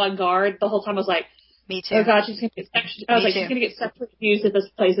completely on guard the whole time. I was like, me too. Oh God, she's gonna get she's gonna get sexually abused at this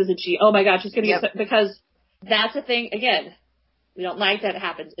place, isn't she? Oh my God, she's gonna get because that's the thing. Again, we don't like that it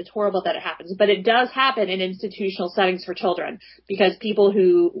happens. It's horrible that it happens, but it does happen in institutional settings for children, because people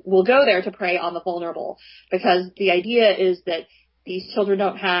who will go there to prey on the vulnerable, because the idea is that These children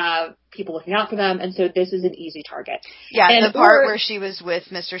don't have people looking out for them, and so this is an easy target. Yeah, and the part where she was with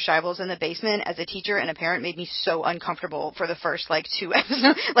Mr. Scheibels in the basement as a teacher and a parent made me so uncomfortable for the first, 2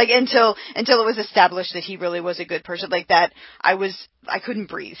 episodes. Until it was established that he really was a good person. That, I couldn't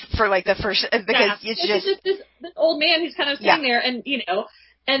breathe for, the first, because it's just this old man who's kind of sitting there, and,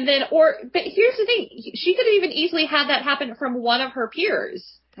 and then, but here's the thing, she could have even easily had that happen from one of her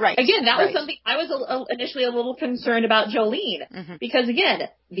peers. Right. Again, that was something I was initially a little concerned about Jolene, because again,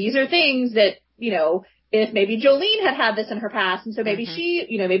 these are things that, if maybe Jolene had this in her past, and so maybe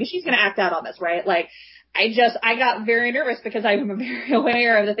maybe she's going to act out on this, right? I got very nervous because I'm very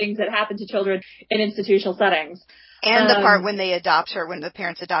aware of the things that happen to children in institutional settings. And the part when they adopt her, when the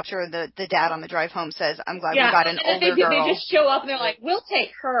parents adopt her, and the dad on the drive home says, I'm glad we got an older girl. They just show up and they're like, we'll take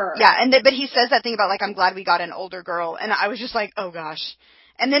her. Yeah, but he says that thing about, I'm glad we got an older girl, and I was just like, oh gosh.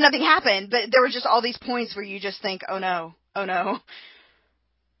 And then nothing happened, but there were just all these points where you just think, oh no.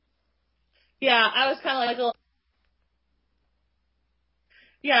 Yeah, I was kind of like,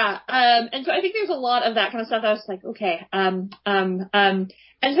 yeah, and so I think there's a lot of that kind of stuff. I was like, okay, and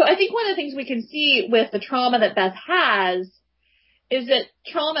so I think one of the things we can see with the trauma that Beth has is that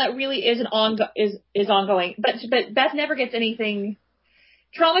trauma really is ongoing, but Beth never gets anything.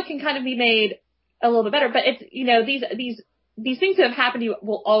 Trauma can kind of be made a little bit better, but it's, these things that have happened to you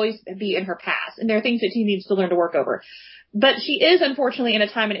will always be in her past, and there are things that she needs to learn to work over. But she is, unfortunately, in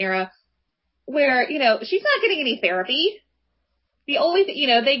a time and era where, she's not getting any therapy. The only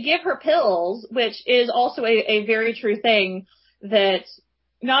thing, they give her pills, which is also a very true thing, that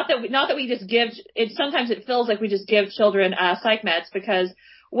not that we just give it. Sometimes it feels like we just give children psych meds, because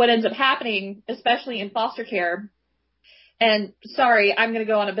what ends up happening, especially in foster care, and sorry, I'm going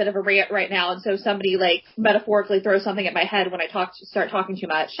to go on a bit of a rant right now, and so somebody metaphorically throws something at my head when I start talking too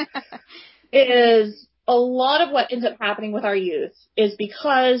much, is a lot of what ends up happening with our youth is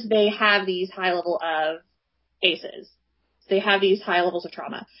because they have these high level of ACEs. They have these high levels of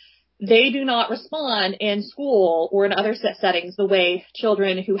trauma. They do not respond in school or in other settings the way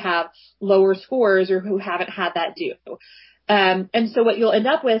children who have lower scores or who haven't had that do. And so what you'll end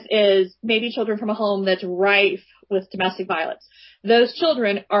up with is maybe children from a home that's rife with domestic violence. Those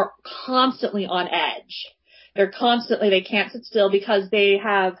children are constantly on edge. They can't sit still because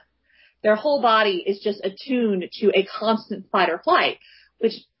their whole body is just attuned to a constant fight or flight,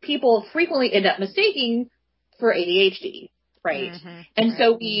 which people frequently end up mistaking for ADHD, right? And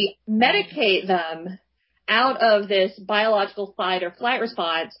so we medicate them out of this biological fight or flight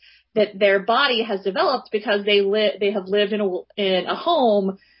response that their body has developed because they have lived in a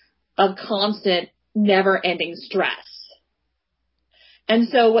home of constant, never-ending stress. And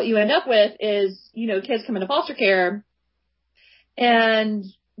so what you end up with is, kids come into foster care, and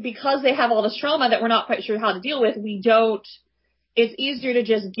because they have all this trauma that we're not quite sure how to deal with, it's easier to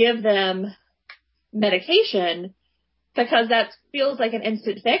just give them medication because that feels like an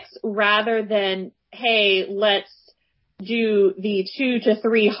instant fix rather than, hey, let's do the 2 to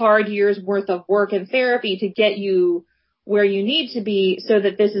 3 hard years worth of work and therapy to get you where you need to be so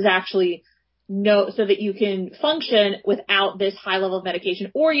that this is actually so that you can function without this high level of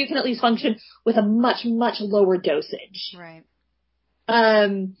medication, or you can at least function with a much, much lower dosage. Right.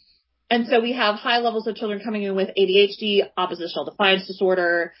 And so we have high levels of children coming in with ADHD, oppositional defiance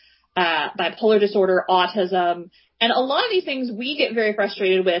disorder, bipolar disorder, autism. And a lot of these things we get very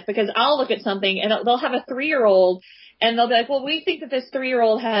frustrated with because I'll look at something and they'll have a 3-year-old and they'll be like, well, we think that this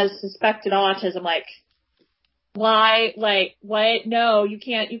 3-year-old has suspected autism. Like, why? Like, what? No, you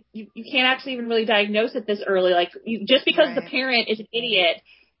can't actually even really diagnose it this early. Like, just because the parent is an idiot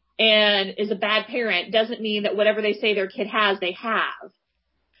and is a bad parent doesn't mean that whatever they say their kid has, they have.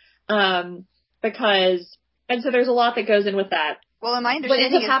 And so there's a lot that goes in with that. Well, and my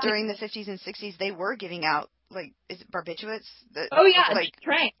understanding is during the 50s and 60s, they were giving out, is it barbiturates?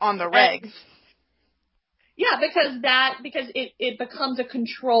 Right. On the reg. Yeah, because it becomes a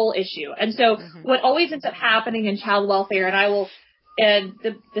control issue. And so what always ends up happening in child welfare, and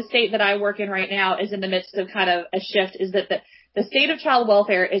the state that I work in right now is in the midst of kind of a shift, is that the state of child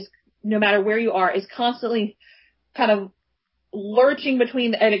welfare is, no matter where you are, is constantly kind of lurching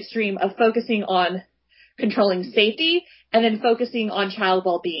between an extreme of focusing on controlling safety and then focusing on child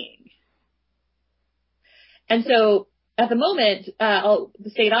well-being. And so at the moment, the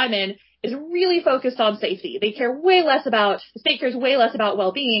state I'm in is really focused on safety. The state cares way less about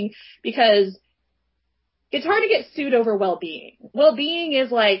well-being because it's hard to get sued over well-being. Well-being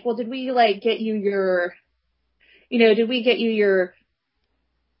is like, well, did we get you your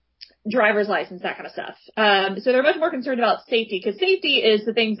driver's license, that kind of stuff. So they're much more concerned about safety because safety is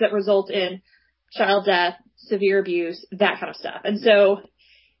the things that result in child death, severe abuse, that kind of stuff. And so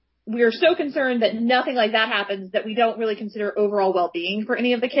we are so concerned that nothing like that happens that we don't really consider overall well-being for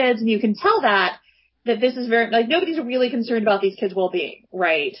any of the kids. And you can tell that this is very, like, nobody's really concerned about these kids' well-being,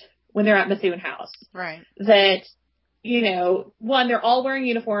 right, when they're at Methuen House. Right. That, you know, one, they're all wearing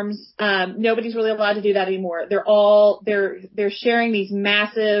uniforms. Nobody's really allowed to do that anymore. They're sharing these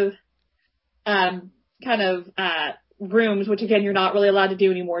massive, rooms, which again, you're not really allowed to do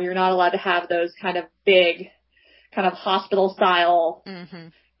anymore. You're not allowed to have those kind of big, kind of hospital style,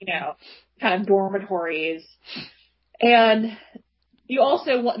 you know, kind of dormitories. And you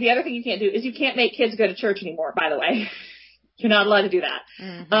also, the other thing you can't do is you can't make kids go to church anymore, by the way. You're not allowed to do that.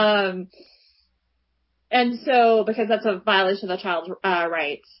 And so, because that's a violation of the child's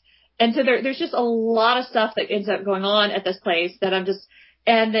rights. And so there's just a lot of stuff that ends up going on at this place that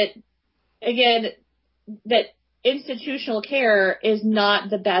and that, again, that institutional care is not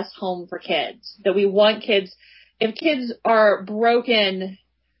the best home for kids. That we want kids, if kids are broken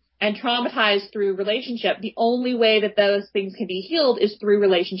and traumatized through relationship, the only way that those things can be healed is through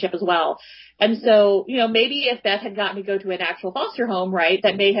relationship as well. And so, you know, maybe if Beth had gotten to go to an actual foster home, right,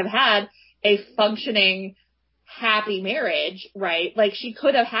 that may have had a functioning, happy marriage, right, like she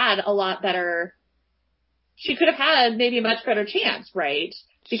could have had maybe a much better chance, right,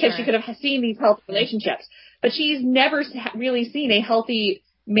 because she could have seen these healthy relationships. But she's never really seen a healthy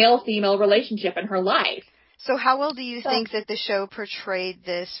male-female relationship in her life. So how well do you think that the show portrayed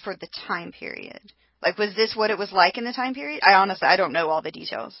this for the time period? Like, was this what it was like in the time period? I don't know all the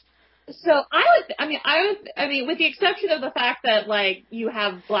details. So I mean, with the exception of the fact that, like, you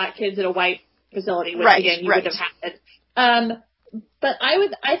have black kids at a white facility, which again, you would have had. But I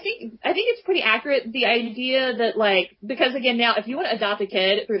think it's pretty accurate, the idea that, like, because again, now, if you want to adopt a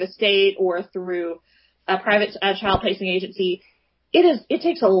kid through the state or through a private child placing agency, it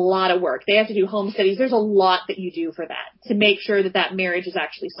takes a lot of work. They have to do home studies. There's a lot that you do for that to make sure that that marriage is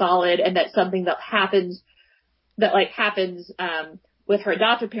actually solid and that something that happens with her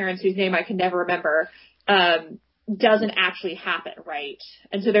adoptive parents, whose name I can never remember, doesn't actually happen, right?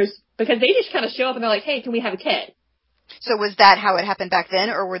 And so because they just kind of show up and they're like, hey, can we have a kid? So was that how it happened back then,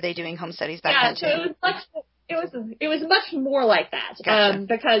 or were they doing home studies back then too? Yeah, so it was much more like that. Gotcha.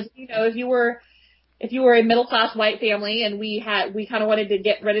 Because, you know, if you were a middle class white family and we kind of wanted to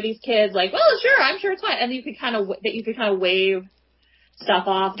get rid of these kids, like, well, sure, I'm sure it's fine, and you could kind of waive stuff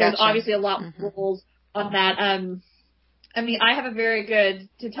off. There's obviously a lot more rules on that. I mean, I have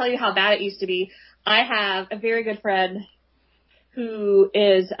to tell you how bad it used to be, I have a very good friend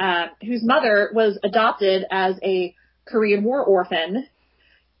whose mother was adopted as a Korean War orphan,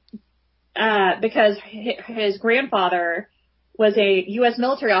 because his grandfather was a U.S.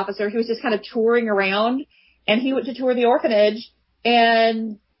 military officer who was just kind of touring around, and he went to tour the orphanage,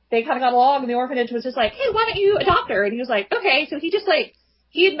 and they kind of got along, and the orphanage was just like, hey, why don't you adopt her? And he was like, okay. So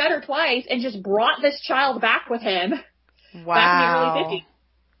he had met her twice and just brought this child back with him. Wow. Back in the early 50s.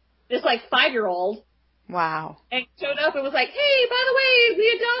 This, like, 5-year-old. Wow. And showed up and was like, hey, by the way, we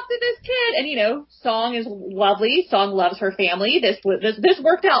adopted this kid. And, you know, Song is lovely. Song loves her family. This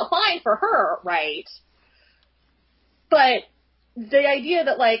worked out fine for her, right? But the idea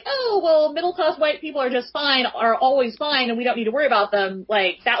that, like, oh, well, middle-class white people are always fine, and we don't need to worry about them,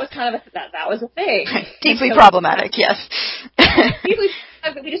 like, that was kind of that was a thing. Deeply problematic, yes. Deeply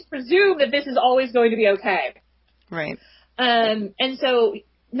problematic, we just presume that this is always going to be okay. Right. And so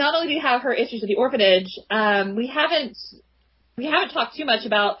not only do you have her issues with the orphanage, we haven't talked too much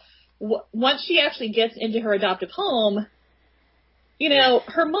about once she actually gets into her adoptive home, you know,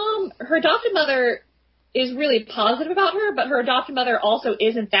 her adoptive mother is really positive about her, but her adoptive mother also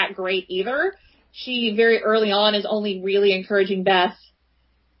isn't that great either. She very early on is only really encouraging Beth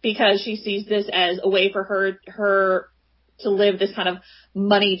because she sees this as a way for her to live this kind of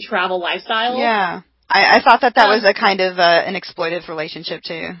money travel lifestyle. Yeah. I thought that was a kind of an exploitive relationship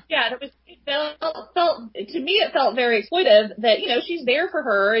too. Yeah, it felt very exploitive that, you know, she's there for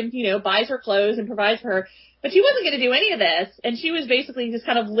her and, you know, buys her clothes and provides for her, but she wasn't going to do any of this, and she was basically just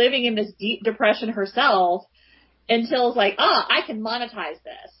kind of living in this deep depression herself until it's like, I can monetize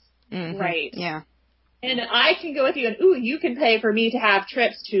this, right? Yeah. And I can go with you, and you can pay for me to have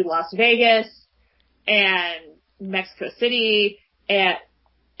trips to Las Vegas and Mexico City and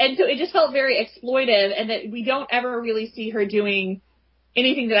so it just felt very exploitive, and that we don't ever really see her doing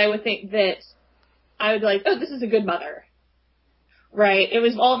anything that I would think that I would be like, oh, this is a good mother. Right? It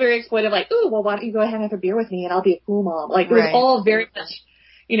was all very exploitive, like, well, why don't you go ahead and have a beer with me and I'll be a cool mom. Like, it was all very much,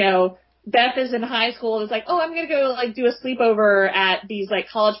 you know, Beth is in high school and is like, I'm going to go, like, do a sleepover at these, like,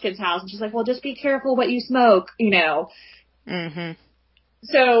 college kids' house. And she's like, well, just be careful what you smoke, you know.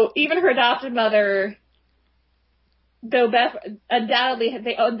 So even her adopted mother, though Beth undoubtedly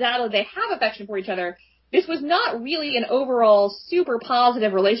they have affection for each other, this was not really an overall super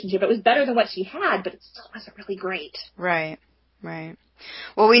positive relationship. It was better than what she had, but it still wasn't really great. Right.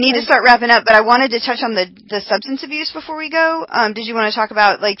 Well, we need to start wrapping up, but I wanted to touch on the substance abuse before we go. Did you want to talk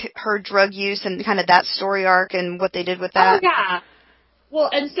about, like, her drug use and kind of that story arc and what they did with that? Oh, yeah. Well,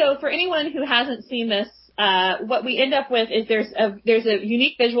 and so for anyone who hasn't seen this, what we end up with is there's a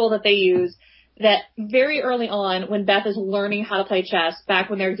unique visual that they use that very early on, when Beth is learning how to play chess, back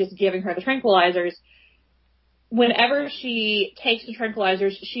when they're just giving her the tranquilizers, whenever she takes the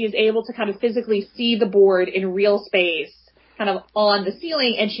tranquilizers, she is able to kind of physically see the board in real space, kind of on the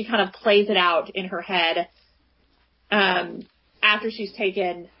ceiling, and she kind of plays it out in her head after she's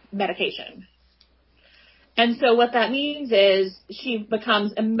taken medication. And so what that means is she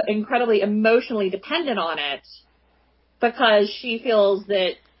becomes incredibly emotionally dependent on it because she feels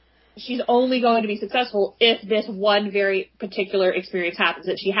that she's only going to be successful if this one very particular experience happens,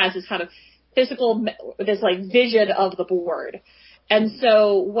 that she has this kind of physical, this like vision of the board. And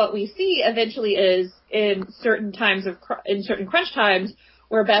so what we see eventually is in certain crunch times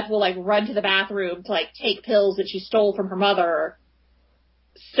where Beth will like run to the bathroom to like take pills that she stole from her mother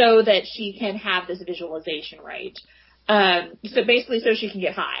so that she can have this visualization right. So basically so she can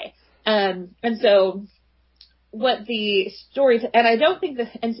get high. And so what the story, so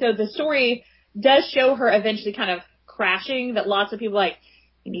the story does show her eventually kind of crashing, that lots of people like,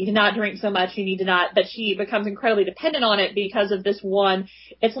 you need to not drink so much, that she becomes incredibly dependent on it because of this one.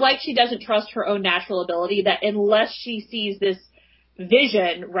 It's like she doesn't trust her own natural ability, that unless she sees this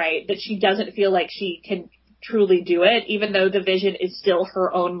vision, right, that she doesn't feel like she can truly do it, even though the vision is still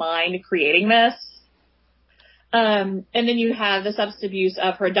her own mind creating this. And then you have the substance abuse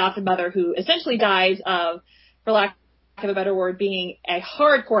of her adopted mother, who essentially dies of, for lack of a better word, being a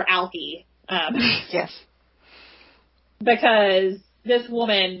hardcore alkie. Yes. Because this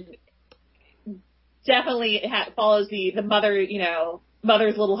woman definitely follows the mother,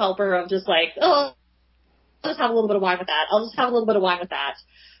 mother's little helper of just like, oh, I'll just have a little bit of wine with that.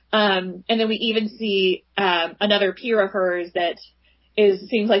 And then we even see another peer of hers that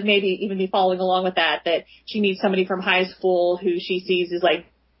seems like maybe even be following along with that she meets somebody from high school who she sees is like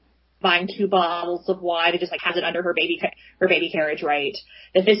buying 2 bottles of wine and just like has it under her baby carriage, right?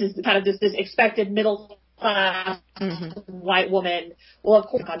 That this is kind of this expected middle class white woman. Well, of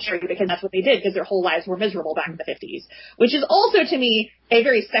course, I'm sure, because that's what they did, because their whole lives were miserable back in the 50s, which is also to me a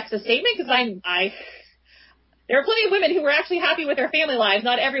very sexist statement, because there are plenty of women who were actually happy with their family lives.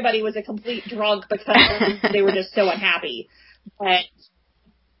 Not everybody was a complete drunk because they were just so unhappy. But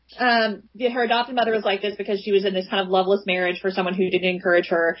her adopted mother was like this because she was in this kind of loveless marriage for someone who didn't encourage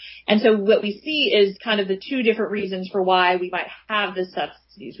her. And so what we see is kind of the 2 different reasons for why we might have this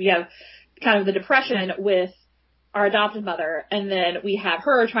substance abuse. We have kind of the depression with our adopted mother, and then we have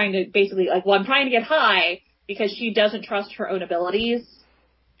her trying to basically like, well, I'm trying to get high because she doesn't trust her own abilities.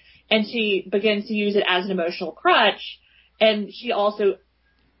 And she begins to use it as an emotional crutch. And she also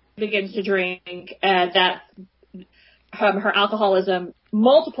begins to drink, that her alcoholism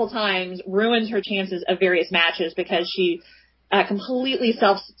multiple times ruins her chances of various matches because she completely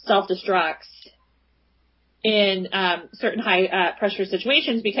self-destructs in certain high pressure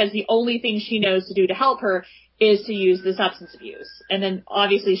situations, because the only thing she knows to do to help her is to use the substance abuse. And then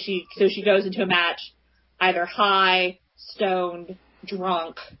obviously she goes into a match either high, stoned,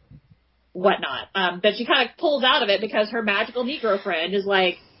 drunk, whatnot. But she kind of pulls out of it because her magical Negro friend is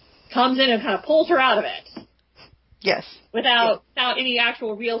like, comes in and kind of pulls her out of it. Yes. Without any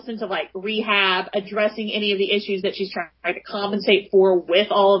actual real sense of like rehab, addressing any of the issues that she's trying to compensate for with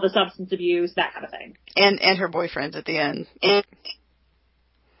all of the substance abuse, that kind of thing. And her boyfriends at the end.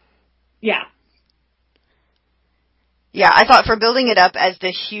 Yeah. Yeah, I thought for building it up as the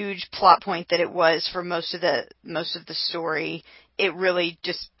huge plot point that it was for most of the story, it really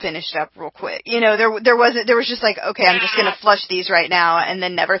just finished up real quick. There was just like, okay, I'm just gonna flush these right now and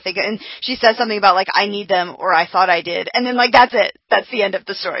then never think. And she says something about like, I need them, or I thought I did, and then like that's it. That's the end of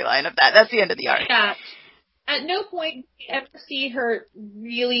the storyline of that. That's the end of the arc. Yeah. At no point do we ever see her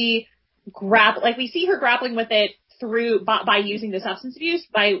really we see her grappling with it by using the substance abuse.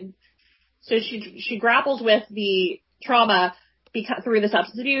 So she grapples with the trauma through the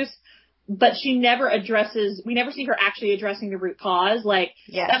substance abuse, but we never see her actually addressing the root cause. Like,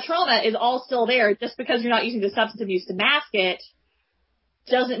 yes. That trauma is all still there. Just because you're not using the substance abuse to mask it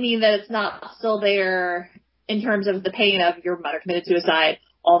doesn't mean that it's not still there in terms of the pain of your mother committed suicide.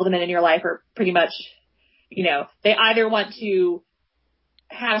 All of the men in your life are pretty much, they either want to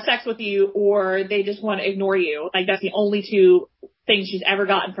have sex with you or they just want to ignore you. Like, that's the only two things she's ever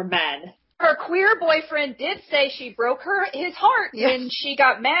gotten from men. Her queer boyfriend did say she broke his heart when she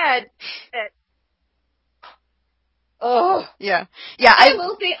got mad at. Oh. Yeah. I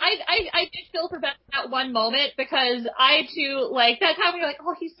will say, I did feel for Beth at that one moment, because I too, like, that time you're like,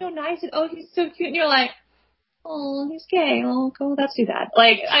 oh, he's so nice, and oh, he's so cute, and you're like, oh, he's gay, oh, go, that's too bad.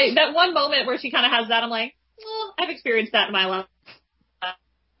 Like, that one moment where she kind of has that, I'm like, oh, I've experienced that in my life.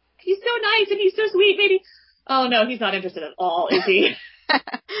 He's so nice and he's so sweet, maybe. Oh no, he's not interested at all, is he?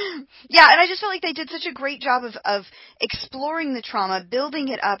 Yeah, and I just felt like they did such a great job of exploring the trauma, building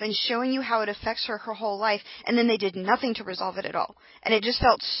it up, and showing you how it affects her whole life, and then they did nothing to resolve it at all. And it just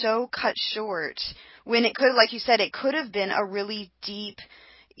felt so cut short, when it could, like you said, it could have been a really deep,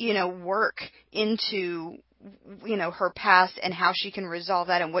 work into, her past and how she can resolve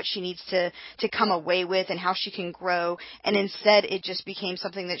that and what she needs to come away with and how she can grow. And instead, it just became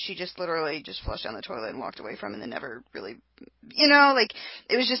something that she just literally just flushed down the toilet and walked away from, and then never really,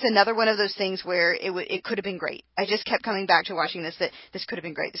 it was just another one of those things where it could have been great. I just kept coming back to watching this, that this could have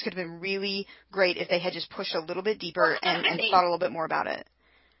been great. This could have been really great if they had just pushed a little bit deeper and thought a little bit more about it.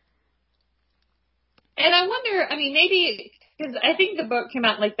 And I wonder, maybe, because I think the book came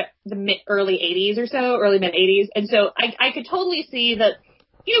out in like the early 80s or so, early mid 80s, and so I could totally see that,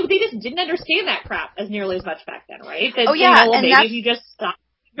 they just didn't understand that crap as nearly as much back then, right? That, and maybe if you just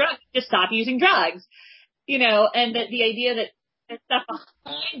stop using drugs, and that the idea that there's stuff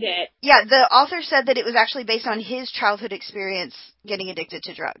behind it. Yeah, the author said that it was actually based on his childhood experience getting addicted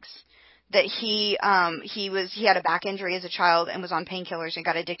to drugs. That he had a back injury as a child and was on painkillers and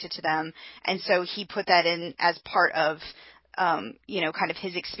got addicted to them, and so he put that in as part of kind of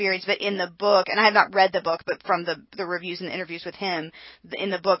his experience. But in the book, and I have not read the book, but from the reviews and the interviews with him, in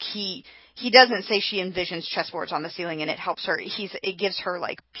the book he doesn't say she envisions chessboards on the ceiling and it helps her. It gives her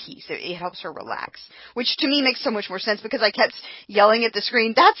like peace. It helps her relax, which to me makes so much more sense, because I kept yelling at the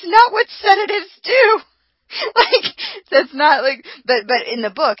screen, "That's not what sedatives do." Like, that's not like, but in the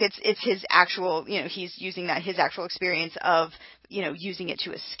book, it's his actual, he's using his actual experience of, using it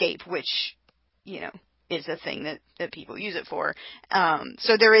to escape, which, is a thing that people use it for.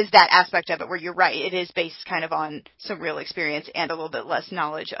 So there is that aspect of it where you're right. It is based kind of on some real experience and a little bit less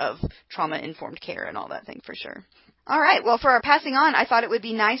knowledge of trauma-informed care and all that thing, for sure. All right. Well, for our passing on, I thought it would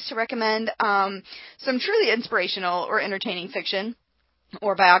be nice to recommend some truly inspirational or entertaining fiction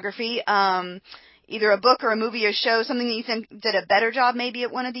or biography. Either a book or a movie or show, something that you think did a better job maybe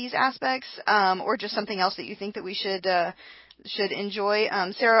at one of these aspects, or just something else that you think that we should enjoy.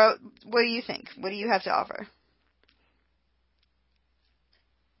 Sarah, what do you think? What do you have to offer?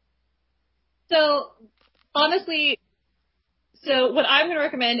 So, honestly, what I'm going to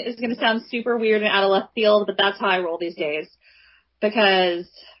recommend is going to sound super weird and out of left field, but that's how I roll these days, because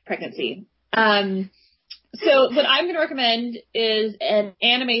pregnancy. So what I'm going to recommend is an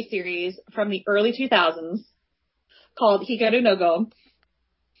anime series from the early 2000s called Hikaru no Go.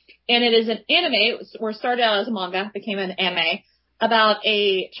 And it is an anime, or started out as a manga, became an anime, about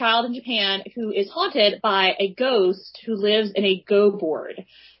a child in Japan who is haunted by a ghost who lives in a Go board.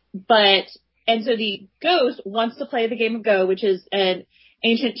 And so the ghost wants to play the game of Go, which is an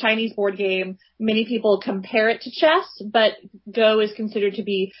ancient Chinese board game. Many people compare it to chess, but Go is considered to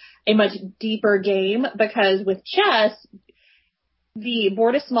be a much deeper game, because with chess, the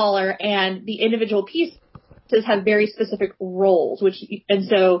board is smaller and the individual pieces have very specific roles, and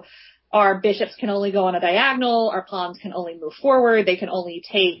so our bishops can only go on a diagonal, our pawns can only move forward, they can only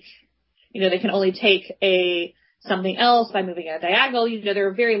take something else by moving a diagonal. There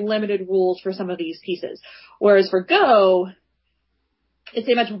are very limited rules for some of these pieces. Whereas for Go, it's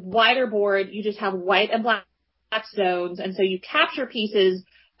a much wider board. You just have white and black zones, and so you capture pieces,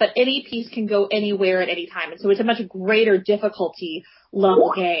 but any piece can go anywhere at any time. And so it's a much greater difficulty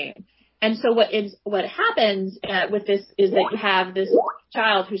level game. And so what happens with this is that you have this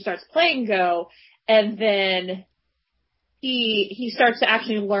child who starts playing Go, and then he starts to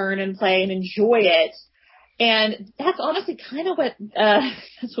actually learn and play and enjoy it. And that's honestly kind of what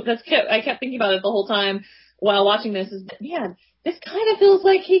I kept thinking about it the whole time while watching this, is that, man, this kind of feels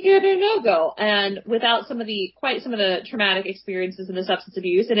like Hikaru no Go, and without some of the traumatic experiences and the substance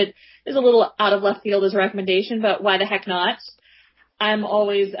abuse. And it is a little out of left field as a recommendation, but why the heck not? I'm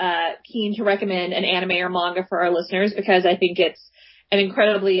always keen to recommend an anime or manga for our listeners, because I think it's an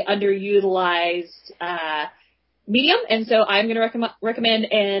incredibly underutilized medium. And so I'm going to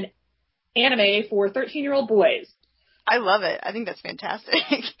recommend an anime for 13-year-old boys. I love it. I think that's fantastic.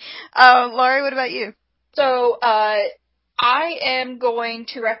 Laurie, what about you? So, I am going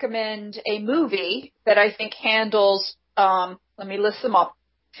to recommend a movie that I think handles, let me list them off.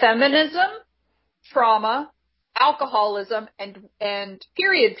 feminism, trauma, alcoholism, and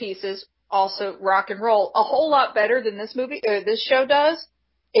period pieces, also rock and roll, a whole lot better than this show does.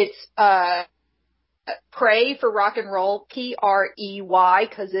 It's Pray for Rock and Roll, Prey,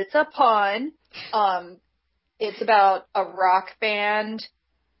 because it's a pun. It's about a rock band,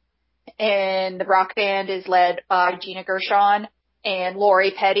 and the rock band is led by Gina Gershon and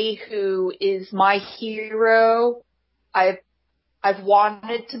Lori Petty, who is my hero. I've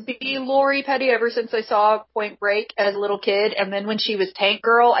wanted to be Lori Petty ever since I saw Point Break as a little kid, and then when she was Tank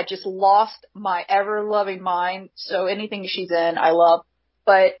Girl, I just lost my ever-loving mind. So anything she's in, I love.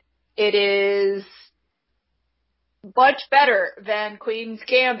 But it is much better than Queen's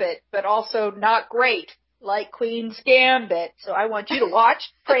Gambit, but also not great like Queen's Gambit. So I want you to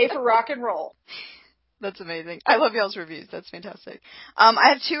watch Pray for Rock and Roll. That's amazing. I love y'all's reviews. That's fantastic. I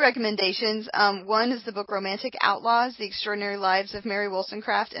have two recommendations. One is the book Romantic Outlaws, The Extraordinary Lives of Mary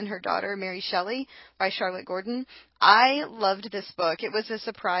Wollstonecraft and Her Daughter Mary Shelley by Charlotte Gordon. I loved this book. It was a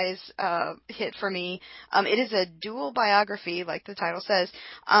surprise hit for me. It is a dual biography, like the title says,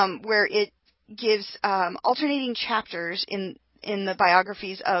 where it gives alternating chapters in the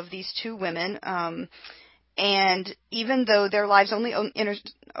biographies of these two women. And even though their lives only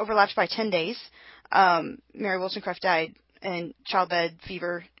overlapped by 10 days, Mary Wollstonecraft died in childbed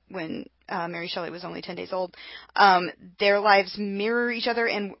fever when Mary Shelley was only 10 days old. Their lives mirror each other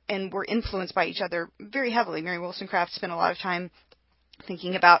and were influenced by each other very heavily. Mary Wollstonecraft spent a lot of time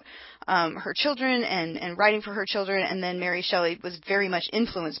thinking about her children and writing for her children, and then Mary Shelley was very much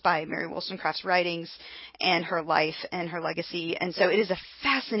influenced by Mary Wollstonecraft's writings and her life and her legacy. And so it is a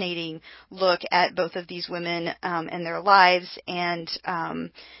fascinating look at both of these women and their lives, and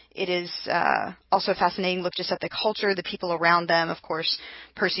it is also a fascinating look just at the culture, the people around them, of course,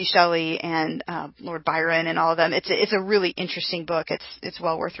 Percy Shelley and Lord Byron and all of them. It's a really interesting book. It's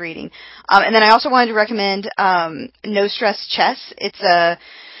well worth reading. And then I also wanted to recommend No Stress Chess. It's a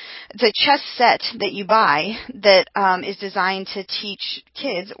chess set that you buy that is designed to teach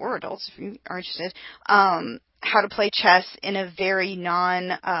kids or adults, if you are interested, how to play chess in a very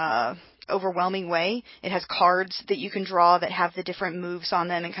overwhelming way. It has cards that you can draw that have the different moves on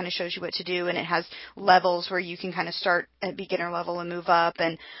them and kind of shows you what to do, and it has levels where you can kind of start at beginner level and move up.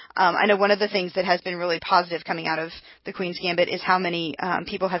 And I know one of the things that has been really positive coming out of the Queen's Gambit is how many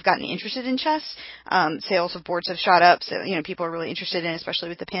people have gotten interested in chess. Sales of boards have shot up, so people are really interested in it, especially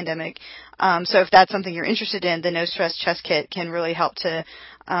with the pandemic. So if that's something you're interested in, the No Stress Chess Kit can really help to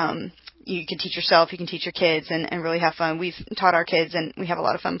you can teach yourself, you can teach your kids, and really have fun. We've taught our kids, and we have a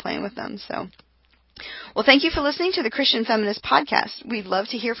lot of fun playing with them. So, well, thank you for listening to the Christian Feminist Podcast. We'd love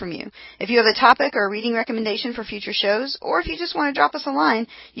to hear from you. If you have a topic or a reading recommendation for future shows, or if you just want to drop us a line,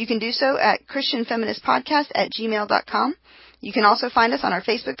 you can do so at christianfeministpodcast@gmail.com. You can also find us on our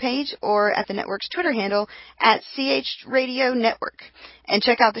Facebook page or at the network's Twitter handle at CH Radio Network. And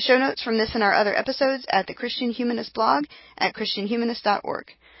check out the show notes from this and our other episodes at the Christian Humanist blog at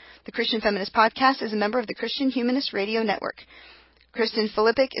christianhumanist.org. The Christian Feminist Podcast is a member of the Christian Humanist Radio Network. Kristen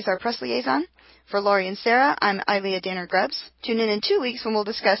Filippic is our press liaison. For Laurie and Sarah, I'm Ilia Danner Grubbs. Tune in 2 weeks when we'll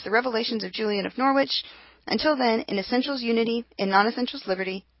discuss the revelations of Julian of Norwich. Until then, in essentials unity, in non-essentials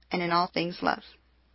liberty, and in all things love.